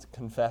must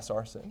confess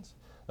our sins,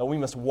 that we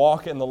must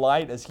walk in the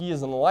light as he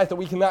is in the light, that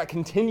we cannot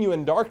continue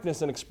in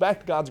darkness and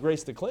expect God's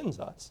grace to cleanse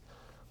us.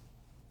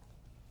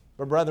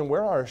 But brethren,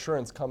 where our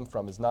assurance comes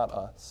from is not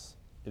us,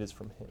 it is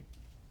from him.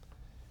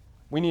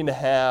 We need to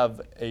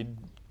have a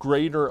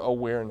greater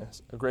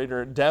awareness, a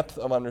greater depth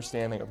of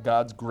understanding of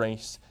God's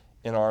grace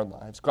in our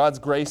lives. God's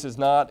grace is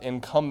not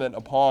incumbent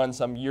upon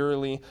some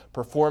yearly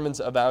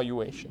performance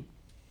evaluation.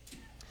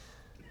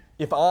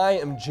 If I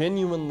am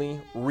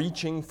genuinely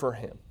reaching for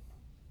him,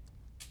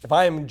 if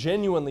I am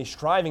genuinely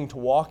striving to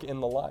walk in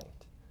the light,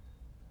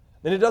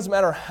 then it doesn't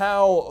matter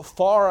how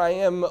far I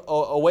am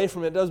away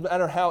from it. It doesn't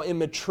matter how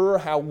immature,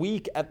 how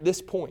weak at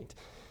this point.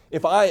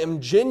 If I am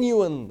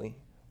genuinely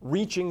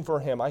reaching for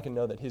him, I can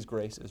know that his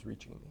grace is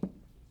reaching me.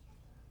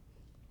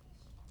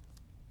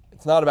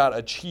 It's not about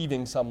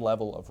achieving some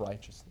level of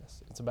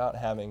righteousness. It's about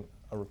having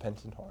a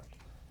repentant heart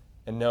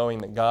and knowing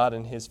that God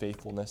in his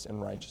faithfulness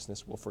and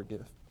righteousness will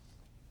forgive.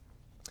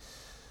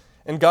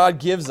 And God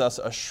gives us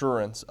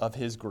assurance of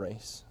his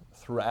grace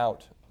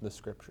throughout the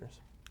Scriptures.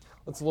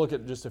 Let's look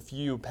at just a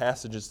few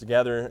passages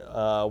together.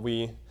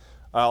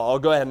 I'll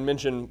go ahead and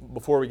mention,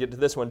 before we get to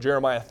this one,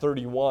 Jeremiah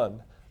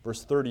 31,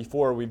 verse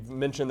 34. We've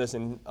mentioned this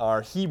in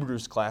our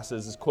Hebrews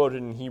classes. It's quoted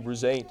in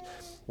Hebrews 8,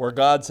 where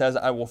God says,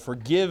 I will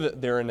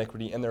forgive their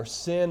iniquity, and their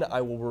sin I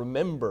will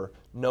remember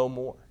no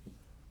more.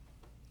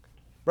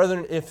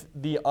 Brethren, if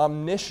the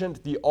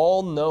omniscient, the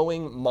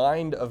all-knowing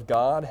mind of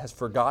God has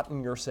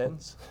forgotten your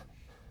sins,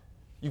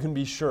 you can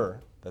be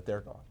sure that they're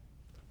gone.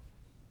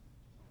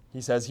 He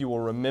says he will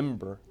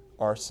remember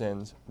our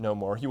sins no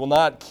more. He will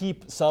not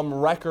keep some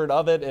record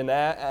of it, and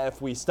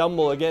if we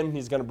stumble again,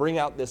 he's going to bring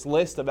out this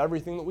list of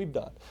everything that we've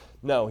done.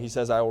 No, he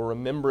says, I will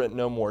remember it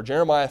no more.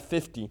 Jeremiah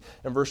 50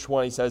 and verse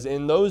 20 says,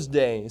 in those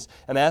days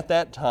and at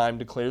that time,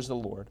 declares the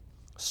Lord,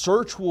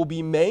 search will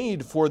be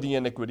made for the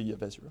iniquity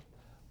of Israel,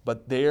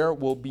 but there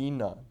will be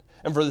none.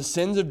 And for the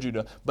sins of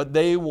Judah, but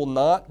they will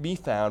not be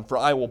found, for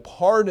I will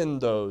pardon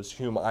those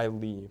whom I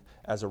leave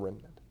as a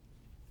remnant.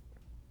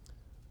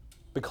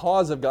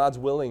 Because of God's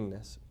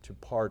willingness to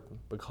pardon,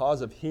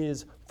 because of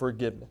his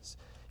forgiveness,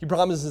 he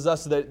promises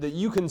us that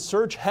you can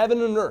search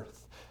heaven and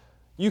earth.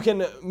 You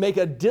can make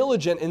a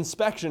diligent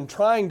inspection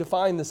trying to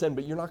find the sin,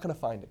 but you're not going to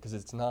find it because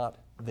it's not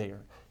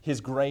there.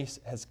 His grace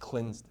has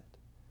cleansed it.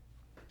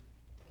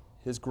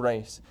 His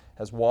grace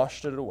has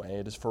washed it away.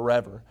 It is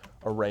forever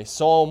erased.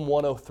 Psalm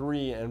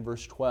 103 and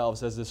verse 12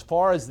 says, as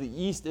far as the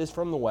east is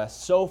from the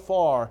west, so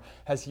far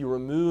has he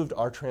removed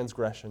our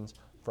transgressions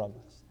from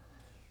us.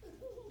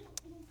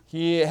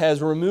 He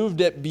has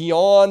removed it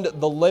beyond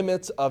the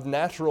limits of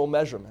natural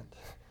measurement.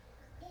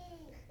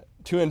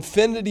 To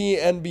infinity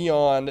and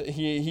beyond,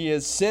 he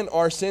has sent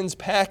our sins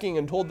packing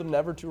and told them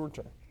never to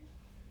return.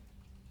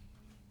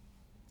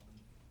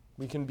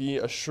 We can be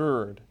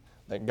assured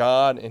that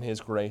God in his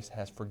grace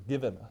has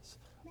forgiven us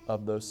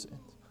of those sins.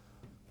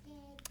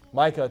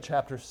 Micah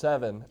chapter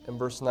 7 and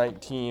verse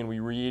 19, we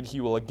read,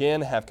 he will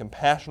again have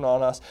compassion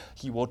on us.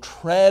 He will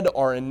tread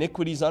our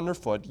iniquities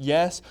underfoot.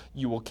 Yes,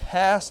 you will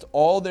cast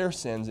all their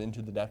sins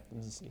into the depth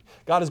of the sea.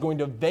 God is going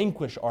to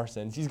vanquish our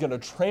sins. He's going to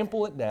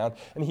trample it down,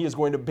 and he is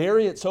going to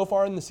bury it so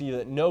far in the sea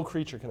that no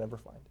creature can ever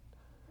find it.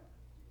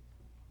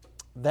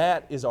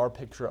 That is our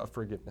picture of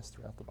forgiveness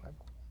throughout the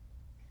Bible.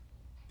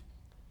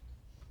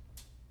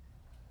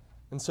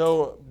 And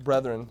so,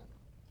 brethren,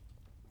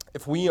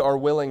 if we are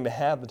willing to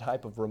have the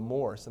type of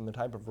remorse and the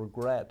type of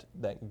regret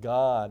that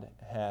God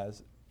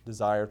has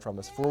desired from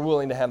us, if we're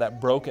willing to have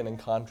that broken and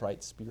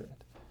contrite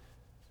spirit,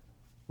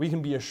 we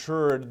can be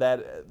assured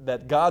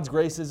that God's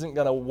grace isn't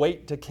going to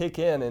wait to kick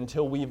in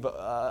until we've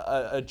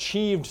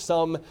achieved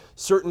some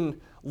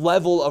certain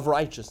level of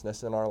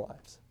righteousness in our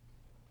lives.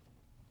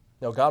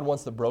 No, God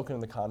wants the broken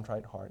and the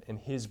contrite heart, and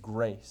his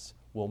grace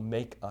will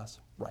make us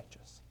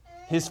righteous.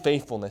 His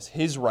faithfulness,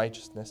 his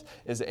righteousness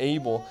is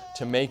able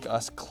to make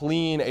us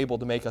clean, able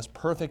to make us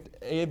perfect,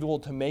 able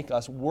to make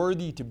us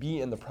worthy to be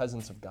in the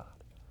presence of God.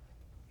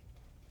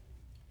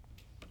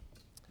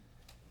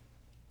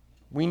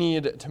 We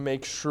need to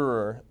make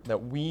sure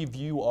that we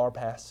view our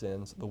past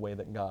sins the way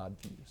that God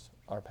views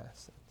our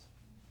past sins.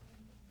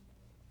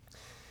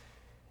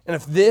 And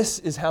if this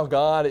is how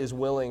God is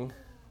willing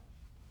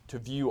to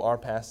view our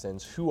past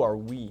sins, who are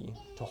we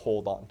to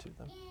hold on to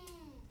them?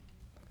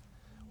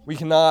 We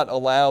cannot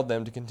allow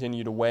them to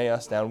continue to weigh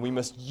us down. We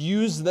must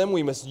use them.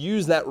 We must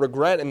use that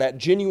regret and that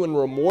genuine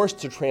remorse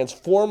to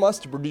transform us,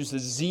 to produce a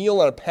zeal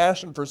and a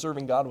passion for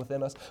serving God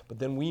within us. But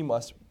then we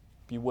must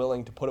be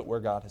willing to put it where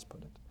God has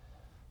put it.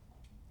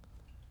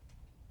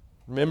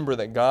 Remember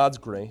that God's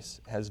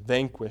grace has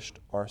vanquished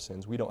our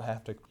sins. We don't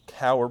have to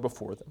cower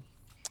before them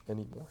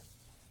anymore.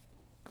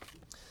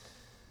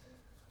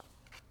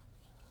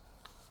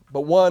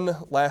 But one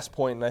last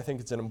point, and I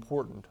think it's an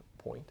important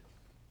point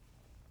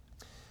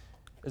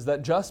is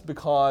that just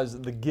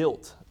because the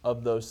guilt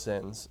of those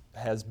sins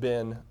has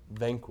been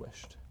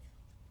vanquished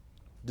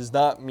does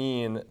not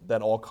mean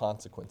that all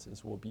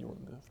consequences will be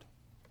removed.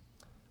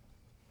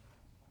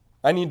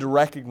 I need to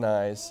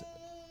recognize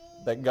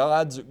that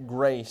God's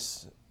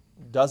grace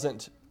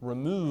doesn't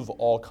remove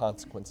all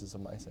consequences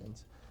of my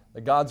sins,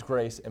 that God's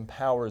grace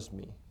empowers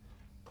me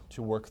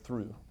to work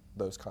through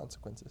those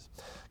consequences.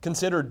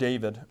 Consider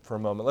David for a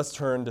moment. Let's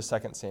turn to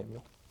 2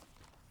 Samuel.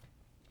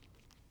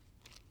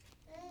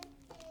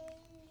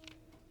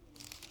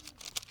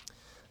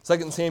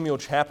 2 Samuel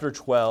chapter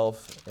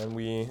 12, and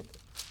we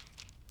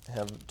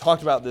have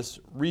talked about this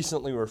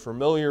recently. We're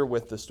familiar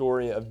with the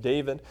story of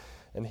David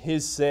and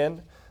his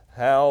sin,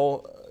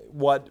 how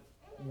what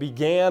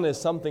began as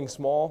something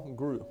small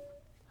grew,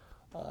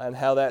 and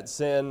how that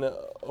sin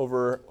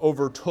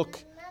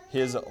overtook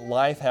his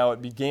life, how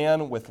it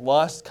began with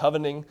lust,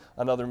 coveting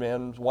another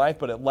man's wife,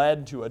 but it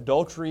led to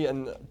adultery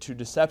and to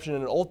deception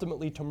and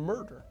ultimately to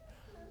murder.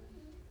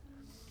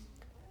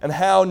 And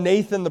how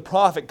Nathan the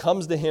prophet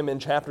comes to him in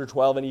chapter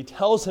 12 and he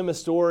tells him a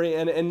story,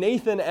 and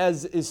Nathan,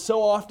 as is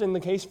so often the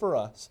case for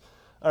us,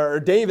 or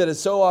David is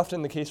so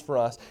often the case for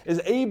us,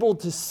 is able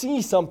to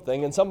see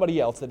something in somebody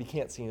else that he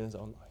can't see in his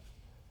own life.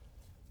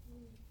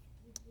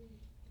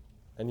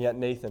 And yet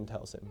Nathan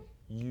tells him,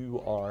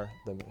 "You are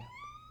the man."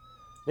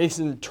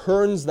 Nathan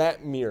turns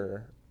that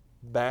mirror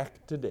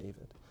back to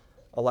David,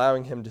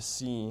 allowing him to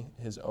see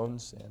his own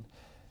sin.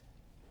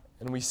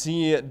 And we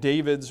see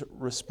David's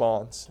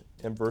response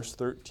in verse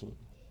 13.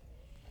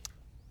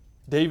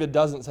 David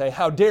doesn't say,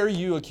 "How dare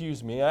you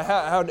accuse me?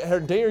 How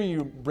dare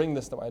you bring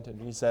this to my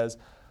attention?" He says,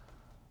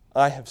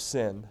 "I have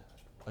sinned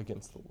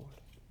against the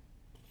Lord."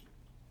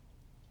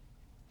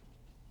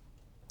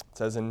 It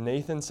says, "And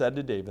Nathan said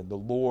to David, 'The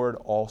Lord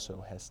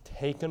also has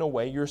taken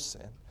away your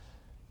sin.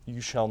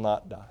 You shall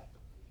not die.'"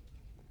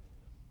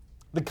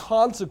 The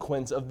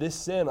consequence of this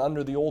sin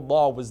under the old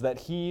law was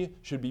that he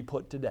should be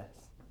put to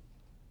death.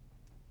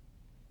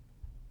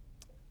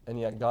 And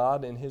yet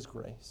God, in his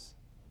grace,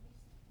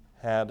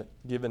 had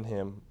given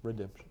him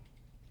redemption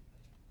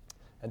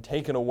and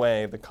taken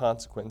away the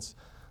consequence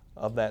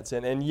of that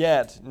sin. And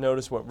yet,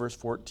 notice what verse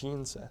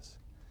 14 says.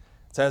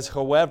 It says,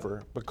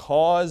 "However,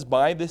 because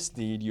by this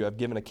deed you have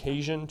given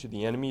occasion to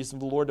the enemies of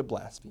the Lord to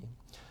blaspheme,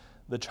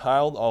 the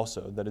child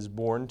also that is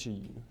born to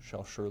you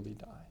shall surely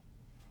die."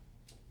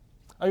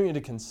 I want you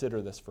to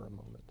consider this for a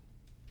moment.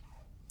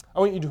 I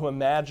want you to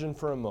imagine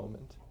for a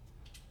moment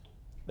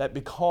that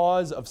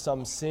because of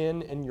some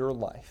sin in your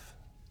life,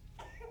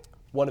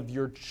 one of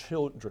your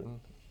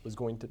children was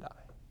going to die.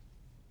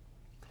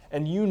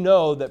 And you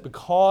know that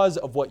because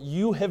of what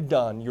you have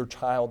done, your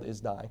child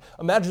is dying.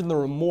 Imagine the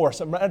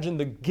remorse, imagine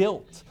the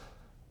guilt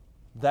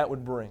that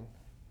would bring.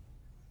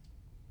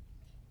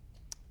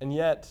 And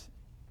yet,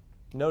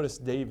 notice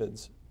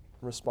David's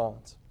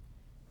response.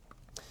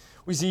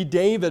 We see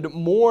David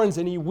mourns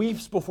and he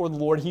weeps before the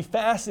Lord. He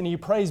fasts and he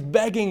prays,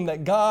 begging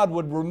that God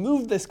would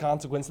remove this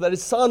consequence, that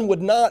his son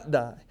would not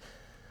die.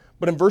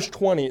 But in verse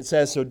 20 it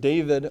says, "So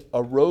David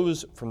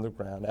arose from the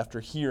ground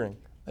after hearing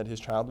that his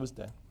child was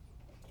dead.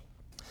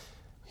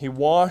 He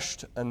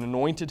washed and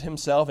anointed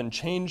himself and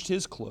changed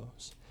his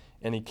clothes,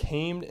 and he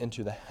came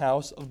into the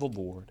house of the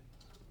Lord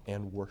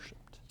and worshipped.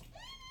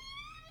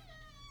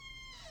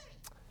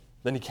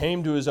 Then he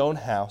came to his own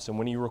house, and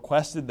when he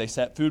requested, they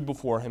set food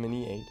before him, and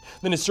he ate.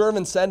 Then his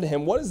servant said to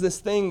him, 'What is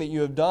this thing that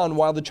you have done?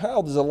 While the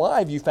child is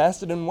alive, you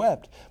fasted and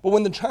wept. But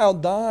when the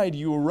child died,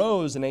 you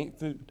arose and ate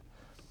food.'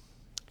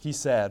 He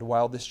said,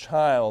 'While this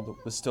child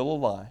was still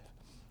alive,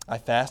 I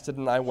fasted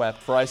and I wept,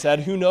 for I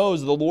said, who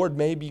knows, the Lord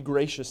may be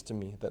gracious to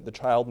me, that the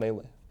child may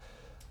live.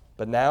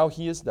 But now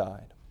he has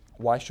died.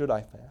 Why should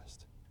I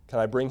fast? Can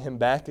I bring him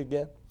back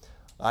again?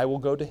 I will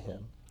go to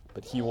him,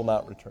 but he will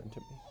not return to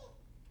me.'"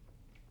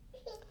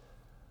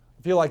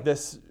 I feel like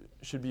this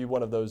should be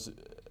one of those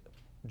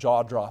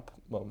jaw-drop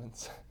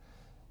moments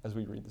as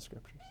we read the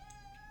Scriptures.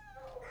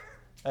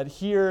 And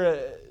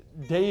here,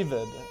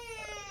 David,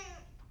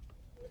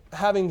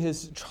 having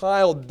his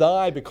child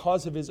die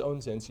because of his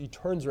own sins, he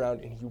turns around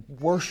and he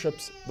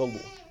worships the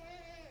Lord.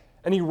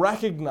 And he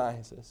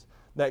recognizes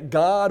that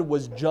God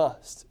was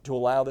just to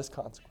allow this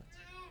consequence.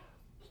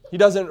 He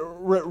doesn't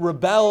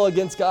rebel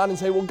against God and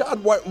say, "Well,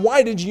 God,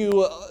 why did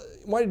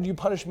you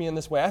punish me in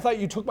this way? I thought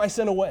you took my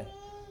sin away."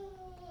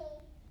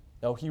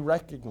 No, he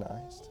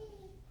recognized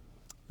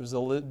there was a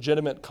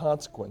legitimate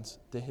consequence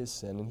to his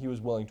sin, and he was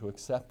willing to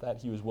accept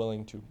that. He was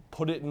willing to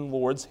put it in the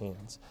Lord's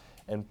hands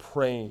and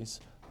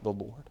praise the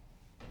Lord.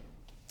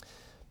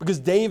 Because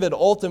David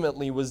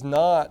ultimately was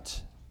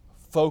not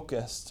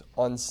focused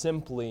on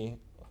simply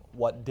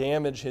what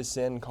damage his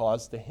sin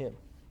caused to him.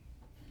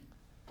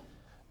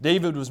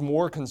 David was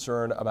more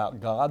concerned about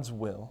God's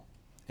will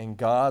and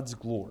God's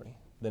glory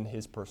than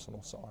his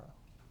personal sorrow.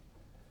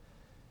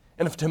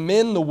 And if to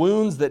mend the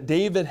wounds that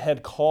David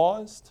had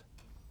caused,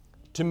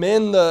 to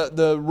mend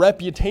the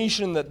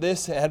reputation that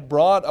this had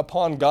brought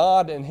upon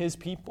God and his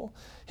people,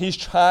 his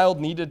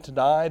child needed to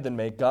die, then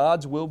may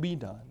God's will be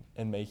done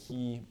and may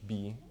he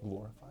be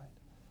glorified.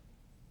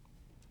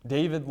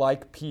 David,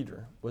 like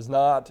Peter, was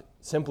not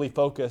simply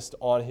focused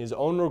on his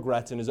own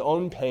regrets and his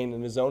own pain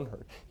and his own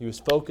hurt. He was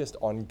focused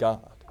on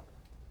God.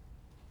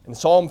 In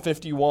Psalm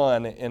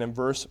 51 and in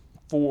verse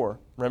 4,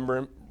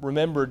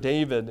 remember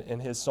David in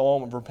his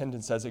psalm of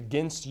repentance says,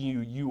 "Against you,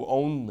 you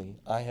only,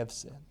 I have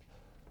sinned."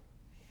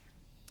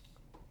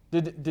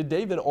 Did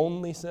David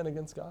only sin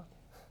against God?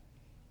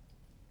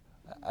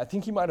 I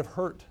think he might have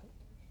hurt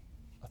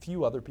a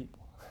few other people.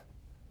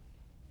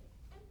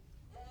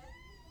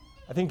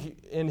 I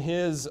think in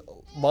his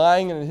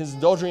lying and in his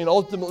adultery and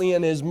ultimately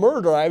in his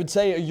murder, I would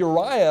say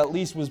Uriah at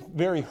least was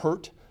very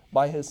hurt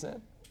by his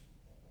sin.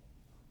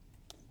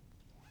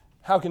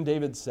 How can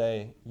David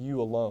say, "You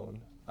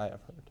alone I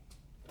have hurt"?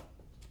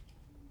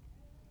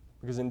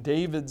 Because in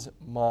David's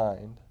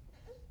mind,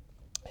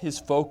 his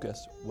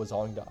focus was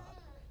on God.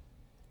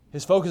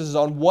 His focus is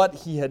on what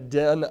he had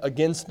done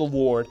against the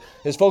Lord.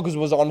 His focus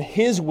was on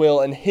his will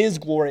and his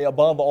glory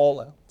above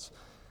all else.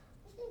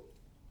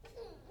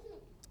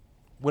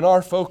 When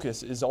our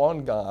focus is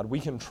on God, we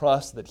can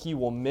trust that he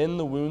will mend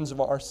the wounds of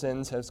our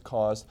sins has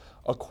caused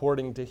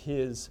according to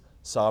his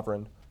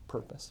sovereign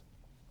purpose.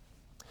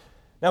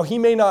 Now, he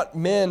may not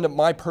mend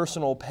my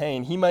personal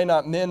pain. He may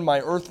not mend my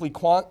earthly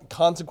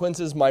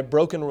consequences, my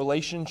broken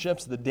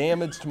relationships, the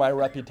damage to my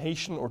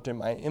reputation or to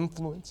my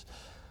influence.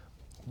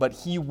 But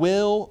he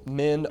will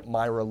mend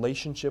my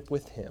relationship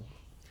with him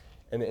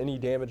and any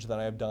damage that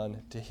I have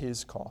done to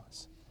his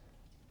cause.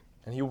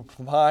 And he will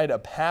provide a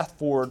path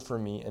forward for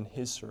me in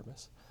his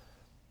service.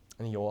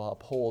 And he will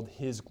uphold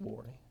his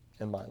glory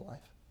in my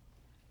life.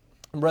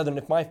 And brethren,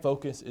 if my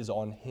focus is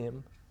on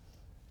him,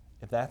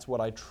 if that's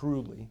what I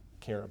truly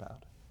care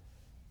about,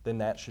 then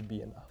that should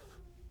be enough.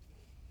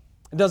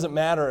 It doesn't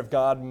matter if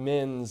God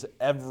mends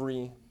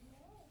every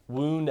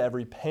wound,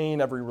 every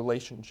pain, every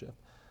relationship.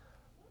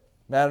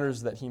 It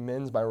matters that he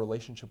mends my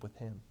relationship with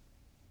him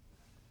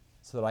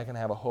so that I can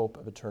have a hope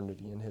of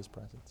eternity in his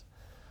presence.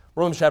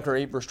 Romans chapter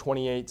 8, verse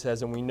 28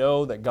 says, "And we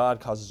know that God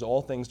causes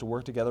all things to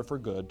work together for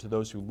good to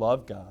those who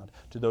love God,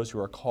 to those who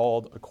are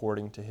called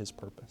according to his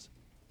purpose."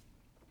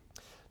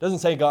 It doesn't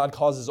say God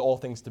causes all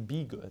things to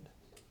be good.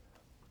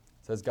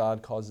 It says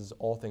God causes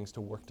all things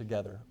to work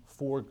together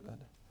for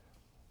good.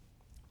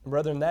 And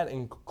brethren, that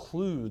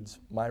includes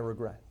my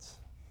regrets.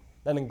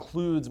 That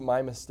includes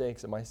my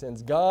mistakes and my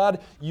sins. God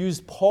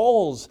used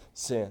Paul's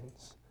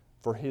sins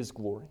for his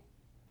glory.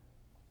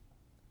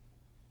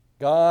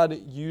 God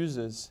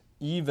uses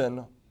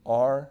even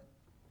our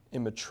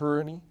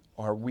immaturity,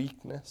 our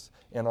weakness,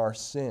 and our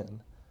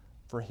sin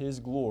for his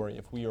glory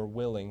if we are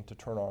willing to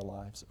turn our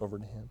lives over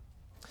to him.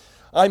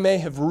 I may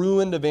have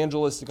ruined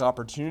evangelistic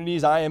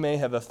opportunities. I may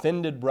have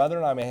offended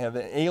brethren. I may have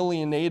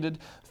alienated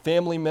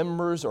family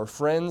members or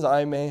friends.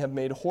 I may have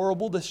made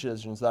horrible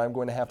decisions that I'm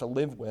going to have to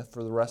live with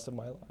for the rest of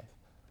my life.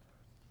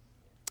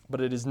 But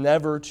it is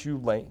never too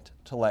late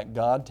to let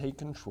God take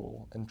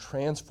control and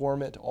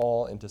transform it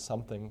all into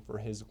something for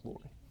his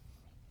glory.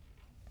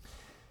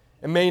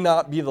 It may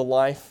not be the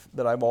life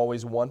that I've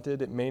always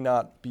wanted. It may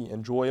not be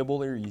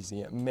enjoyable or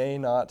easy. It may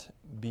not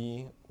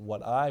be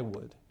what I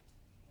would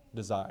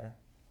desire.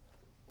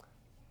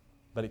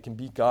 But it can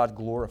be God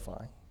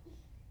glorifying,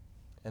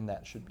 and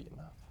that should be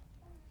enough.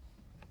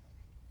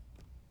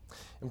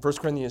 In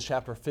 1 Corinthians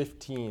chapter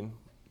 15,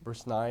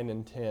 verse 9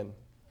 and 10,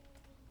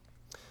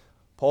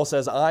 Paul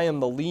says, "I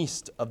am the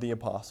least of the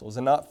apostles,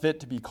 and not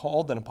fit to be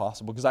called an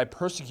apostle, because I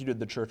persecuted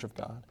the church of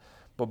God.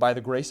 But by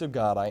the grace of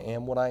God I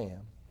am what I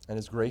am, and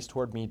his grace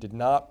toward me did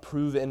not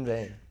prove in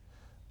vain.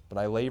 But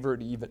I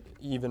labored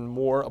even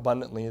more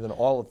abundantly than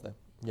all of them.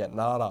 Yet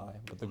not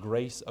I, but the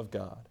grace of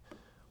God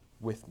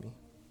with me."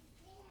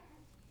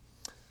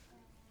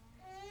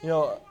 You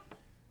know,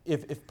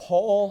 if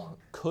Paul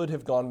could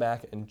have gone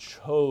back and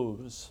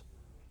chose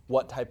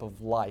what type of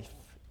life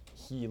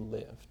he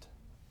lived,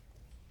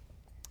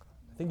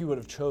 I think he would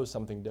have chose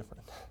something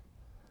different.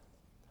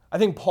 I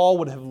think Paul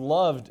would have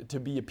loved to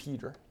be a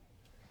Peter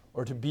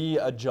or to be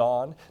a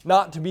John,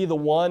 not to be the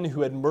one who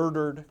had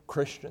murdered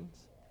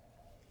Christians.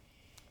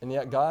 And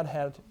yet God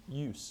had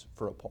use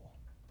for a Paul.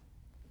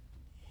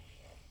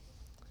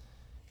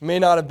 It may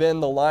not have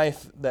been the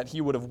life that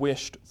he would have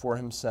wished for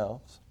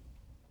himself,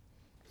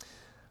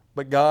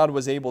 but God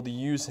was able to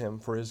use him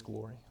for his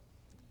glory.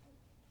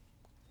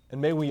 And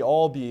may we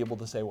all be able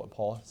to say what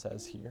Paul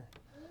says here,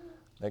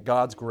 that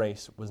God's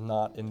grace was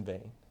not in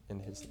vain in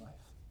his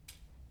life.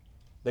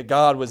 That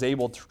God was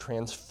able to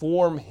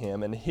transform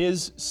him and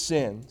his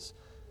sins,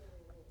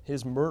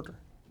 his murder,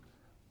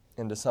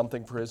 into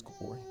something for his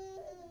glory.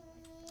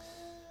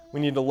 We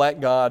need to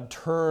let God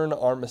turn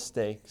our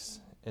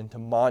mistakes into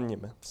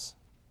monuments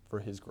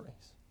for his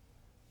grace.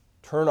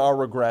 Turn our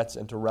regrets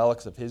into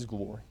relics of his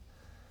glory.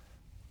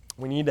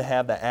 We need to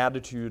have the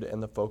attitude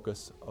and the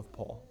focus of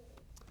Paul.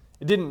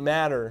 It didn't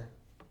matter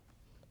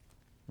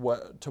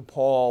to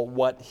Paul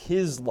what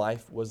his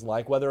life was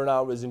like, whether or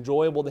not it was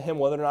enjoyable to him,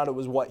 whether or not it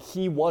was what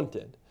he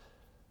wanted.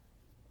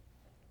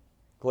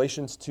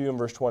 Galatians 2 and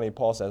verse 20,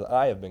 Paul says,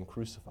 "I have been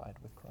crucified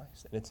with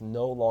Christ, and it's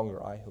no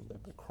longer I who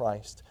live, but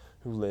Christ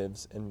who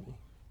lives in me."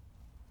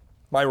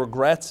 My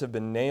regrets have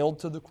been nailed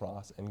to the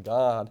cross, and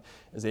God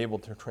is able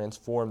to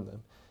transform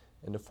them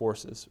into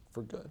forces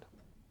for good.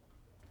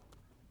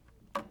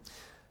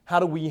 How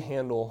do we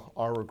handle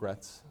our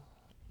regrets?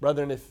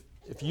 Brethren,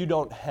 if you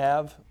don't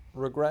have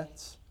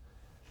regrets,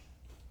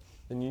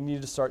 then you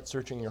need to start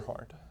searching your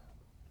heart.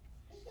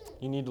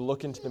 You need to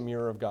look into the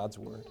mirror of God's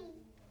Word.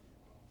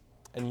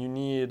 And you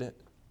need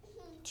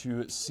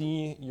to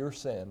see your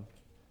sin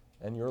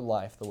and your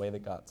life the way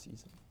that God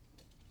sees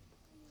it.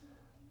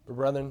 But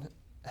brethren,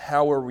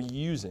 how are we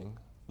using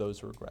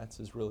those regrets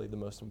is really the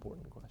most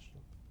important question.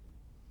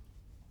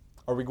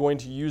 Are we going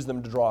to use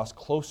them to draw us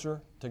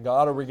closer to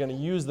God? Are we going to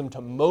use them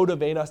to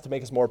motivate us, to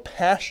make us more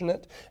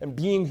passionate in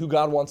being who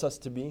God wants us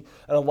to be,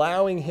 and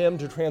allowing Him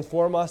to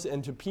transform us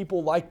into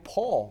people like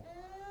Paul,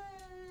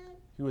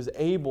 who was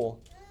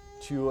able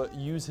to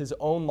use his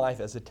own life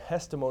as a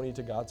testimony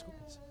to God's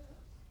grace?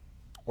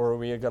 Or are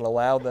we going to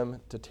allow them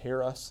to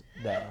tear us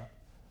down,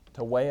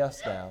 to weigh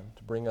us down,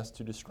 to bring us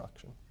to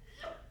destruction?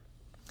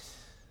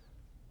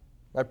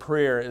 My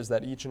prayer is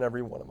that each and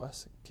every one of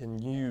us can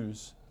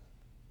use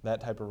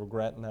that type of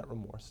regret and that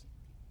remorse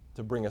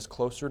to bring us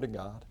closer to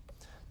God,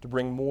 to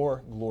bring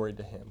more glory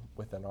to Him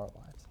within our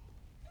lives.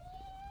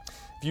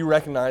 If you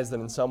recognize that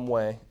in some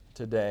way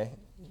today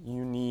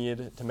you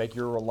need to make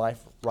your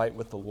life right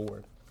with the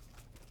Lord,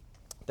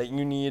 that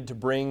you need to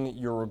bring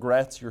your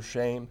regrets, your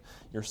shame,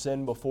 your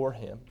sin before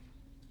Him,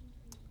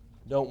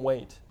 don't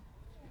wait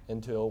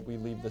until we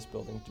leave this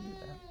building to do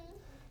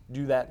that.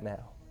 Do that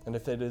now. And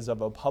if it is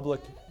of a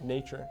public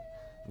nature,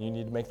 and you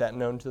need to make that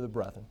known to the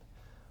brethren,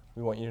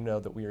 we want you to know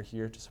that we are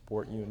here to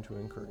support you and to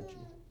encourage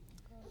you,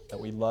 that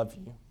we love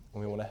you,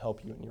 and we want to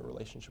help you in your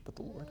relationship with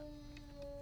the Lord.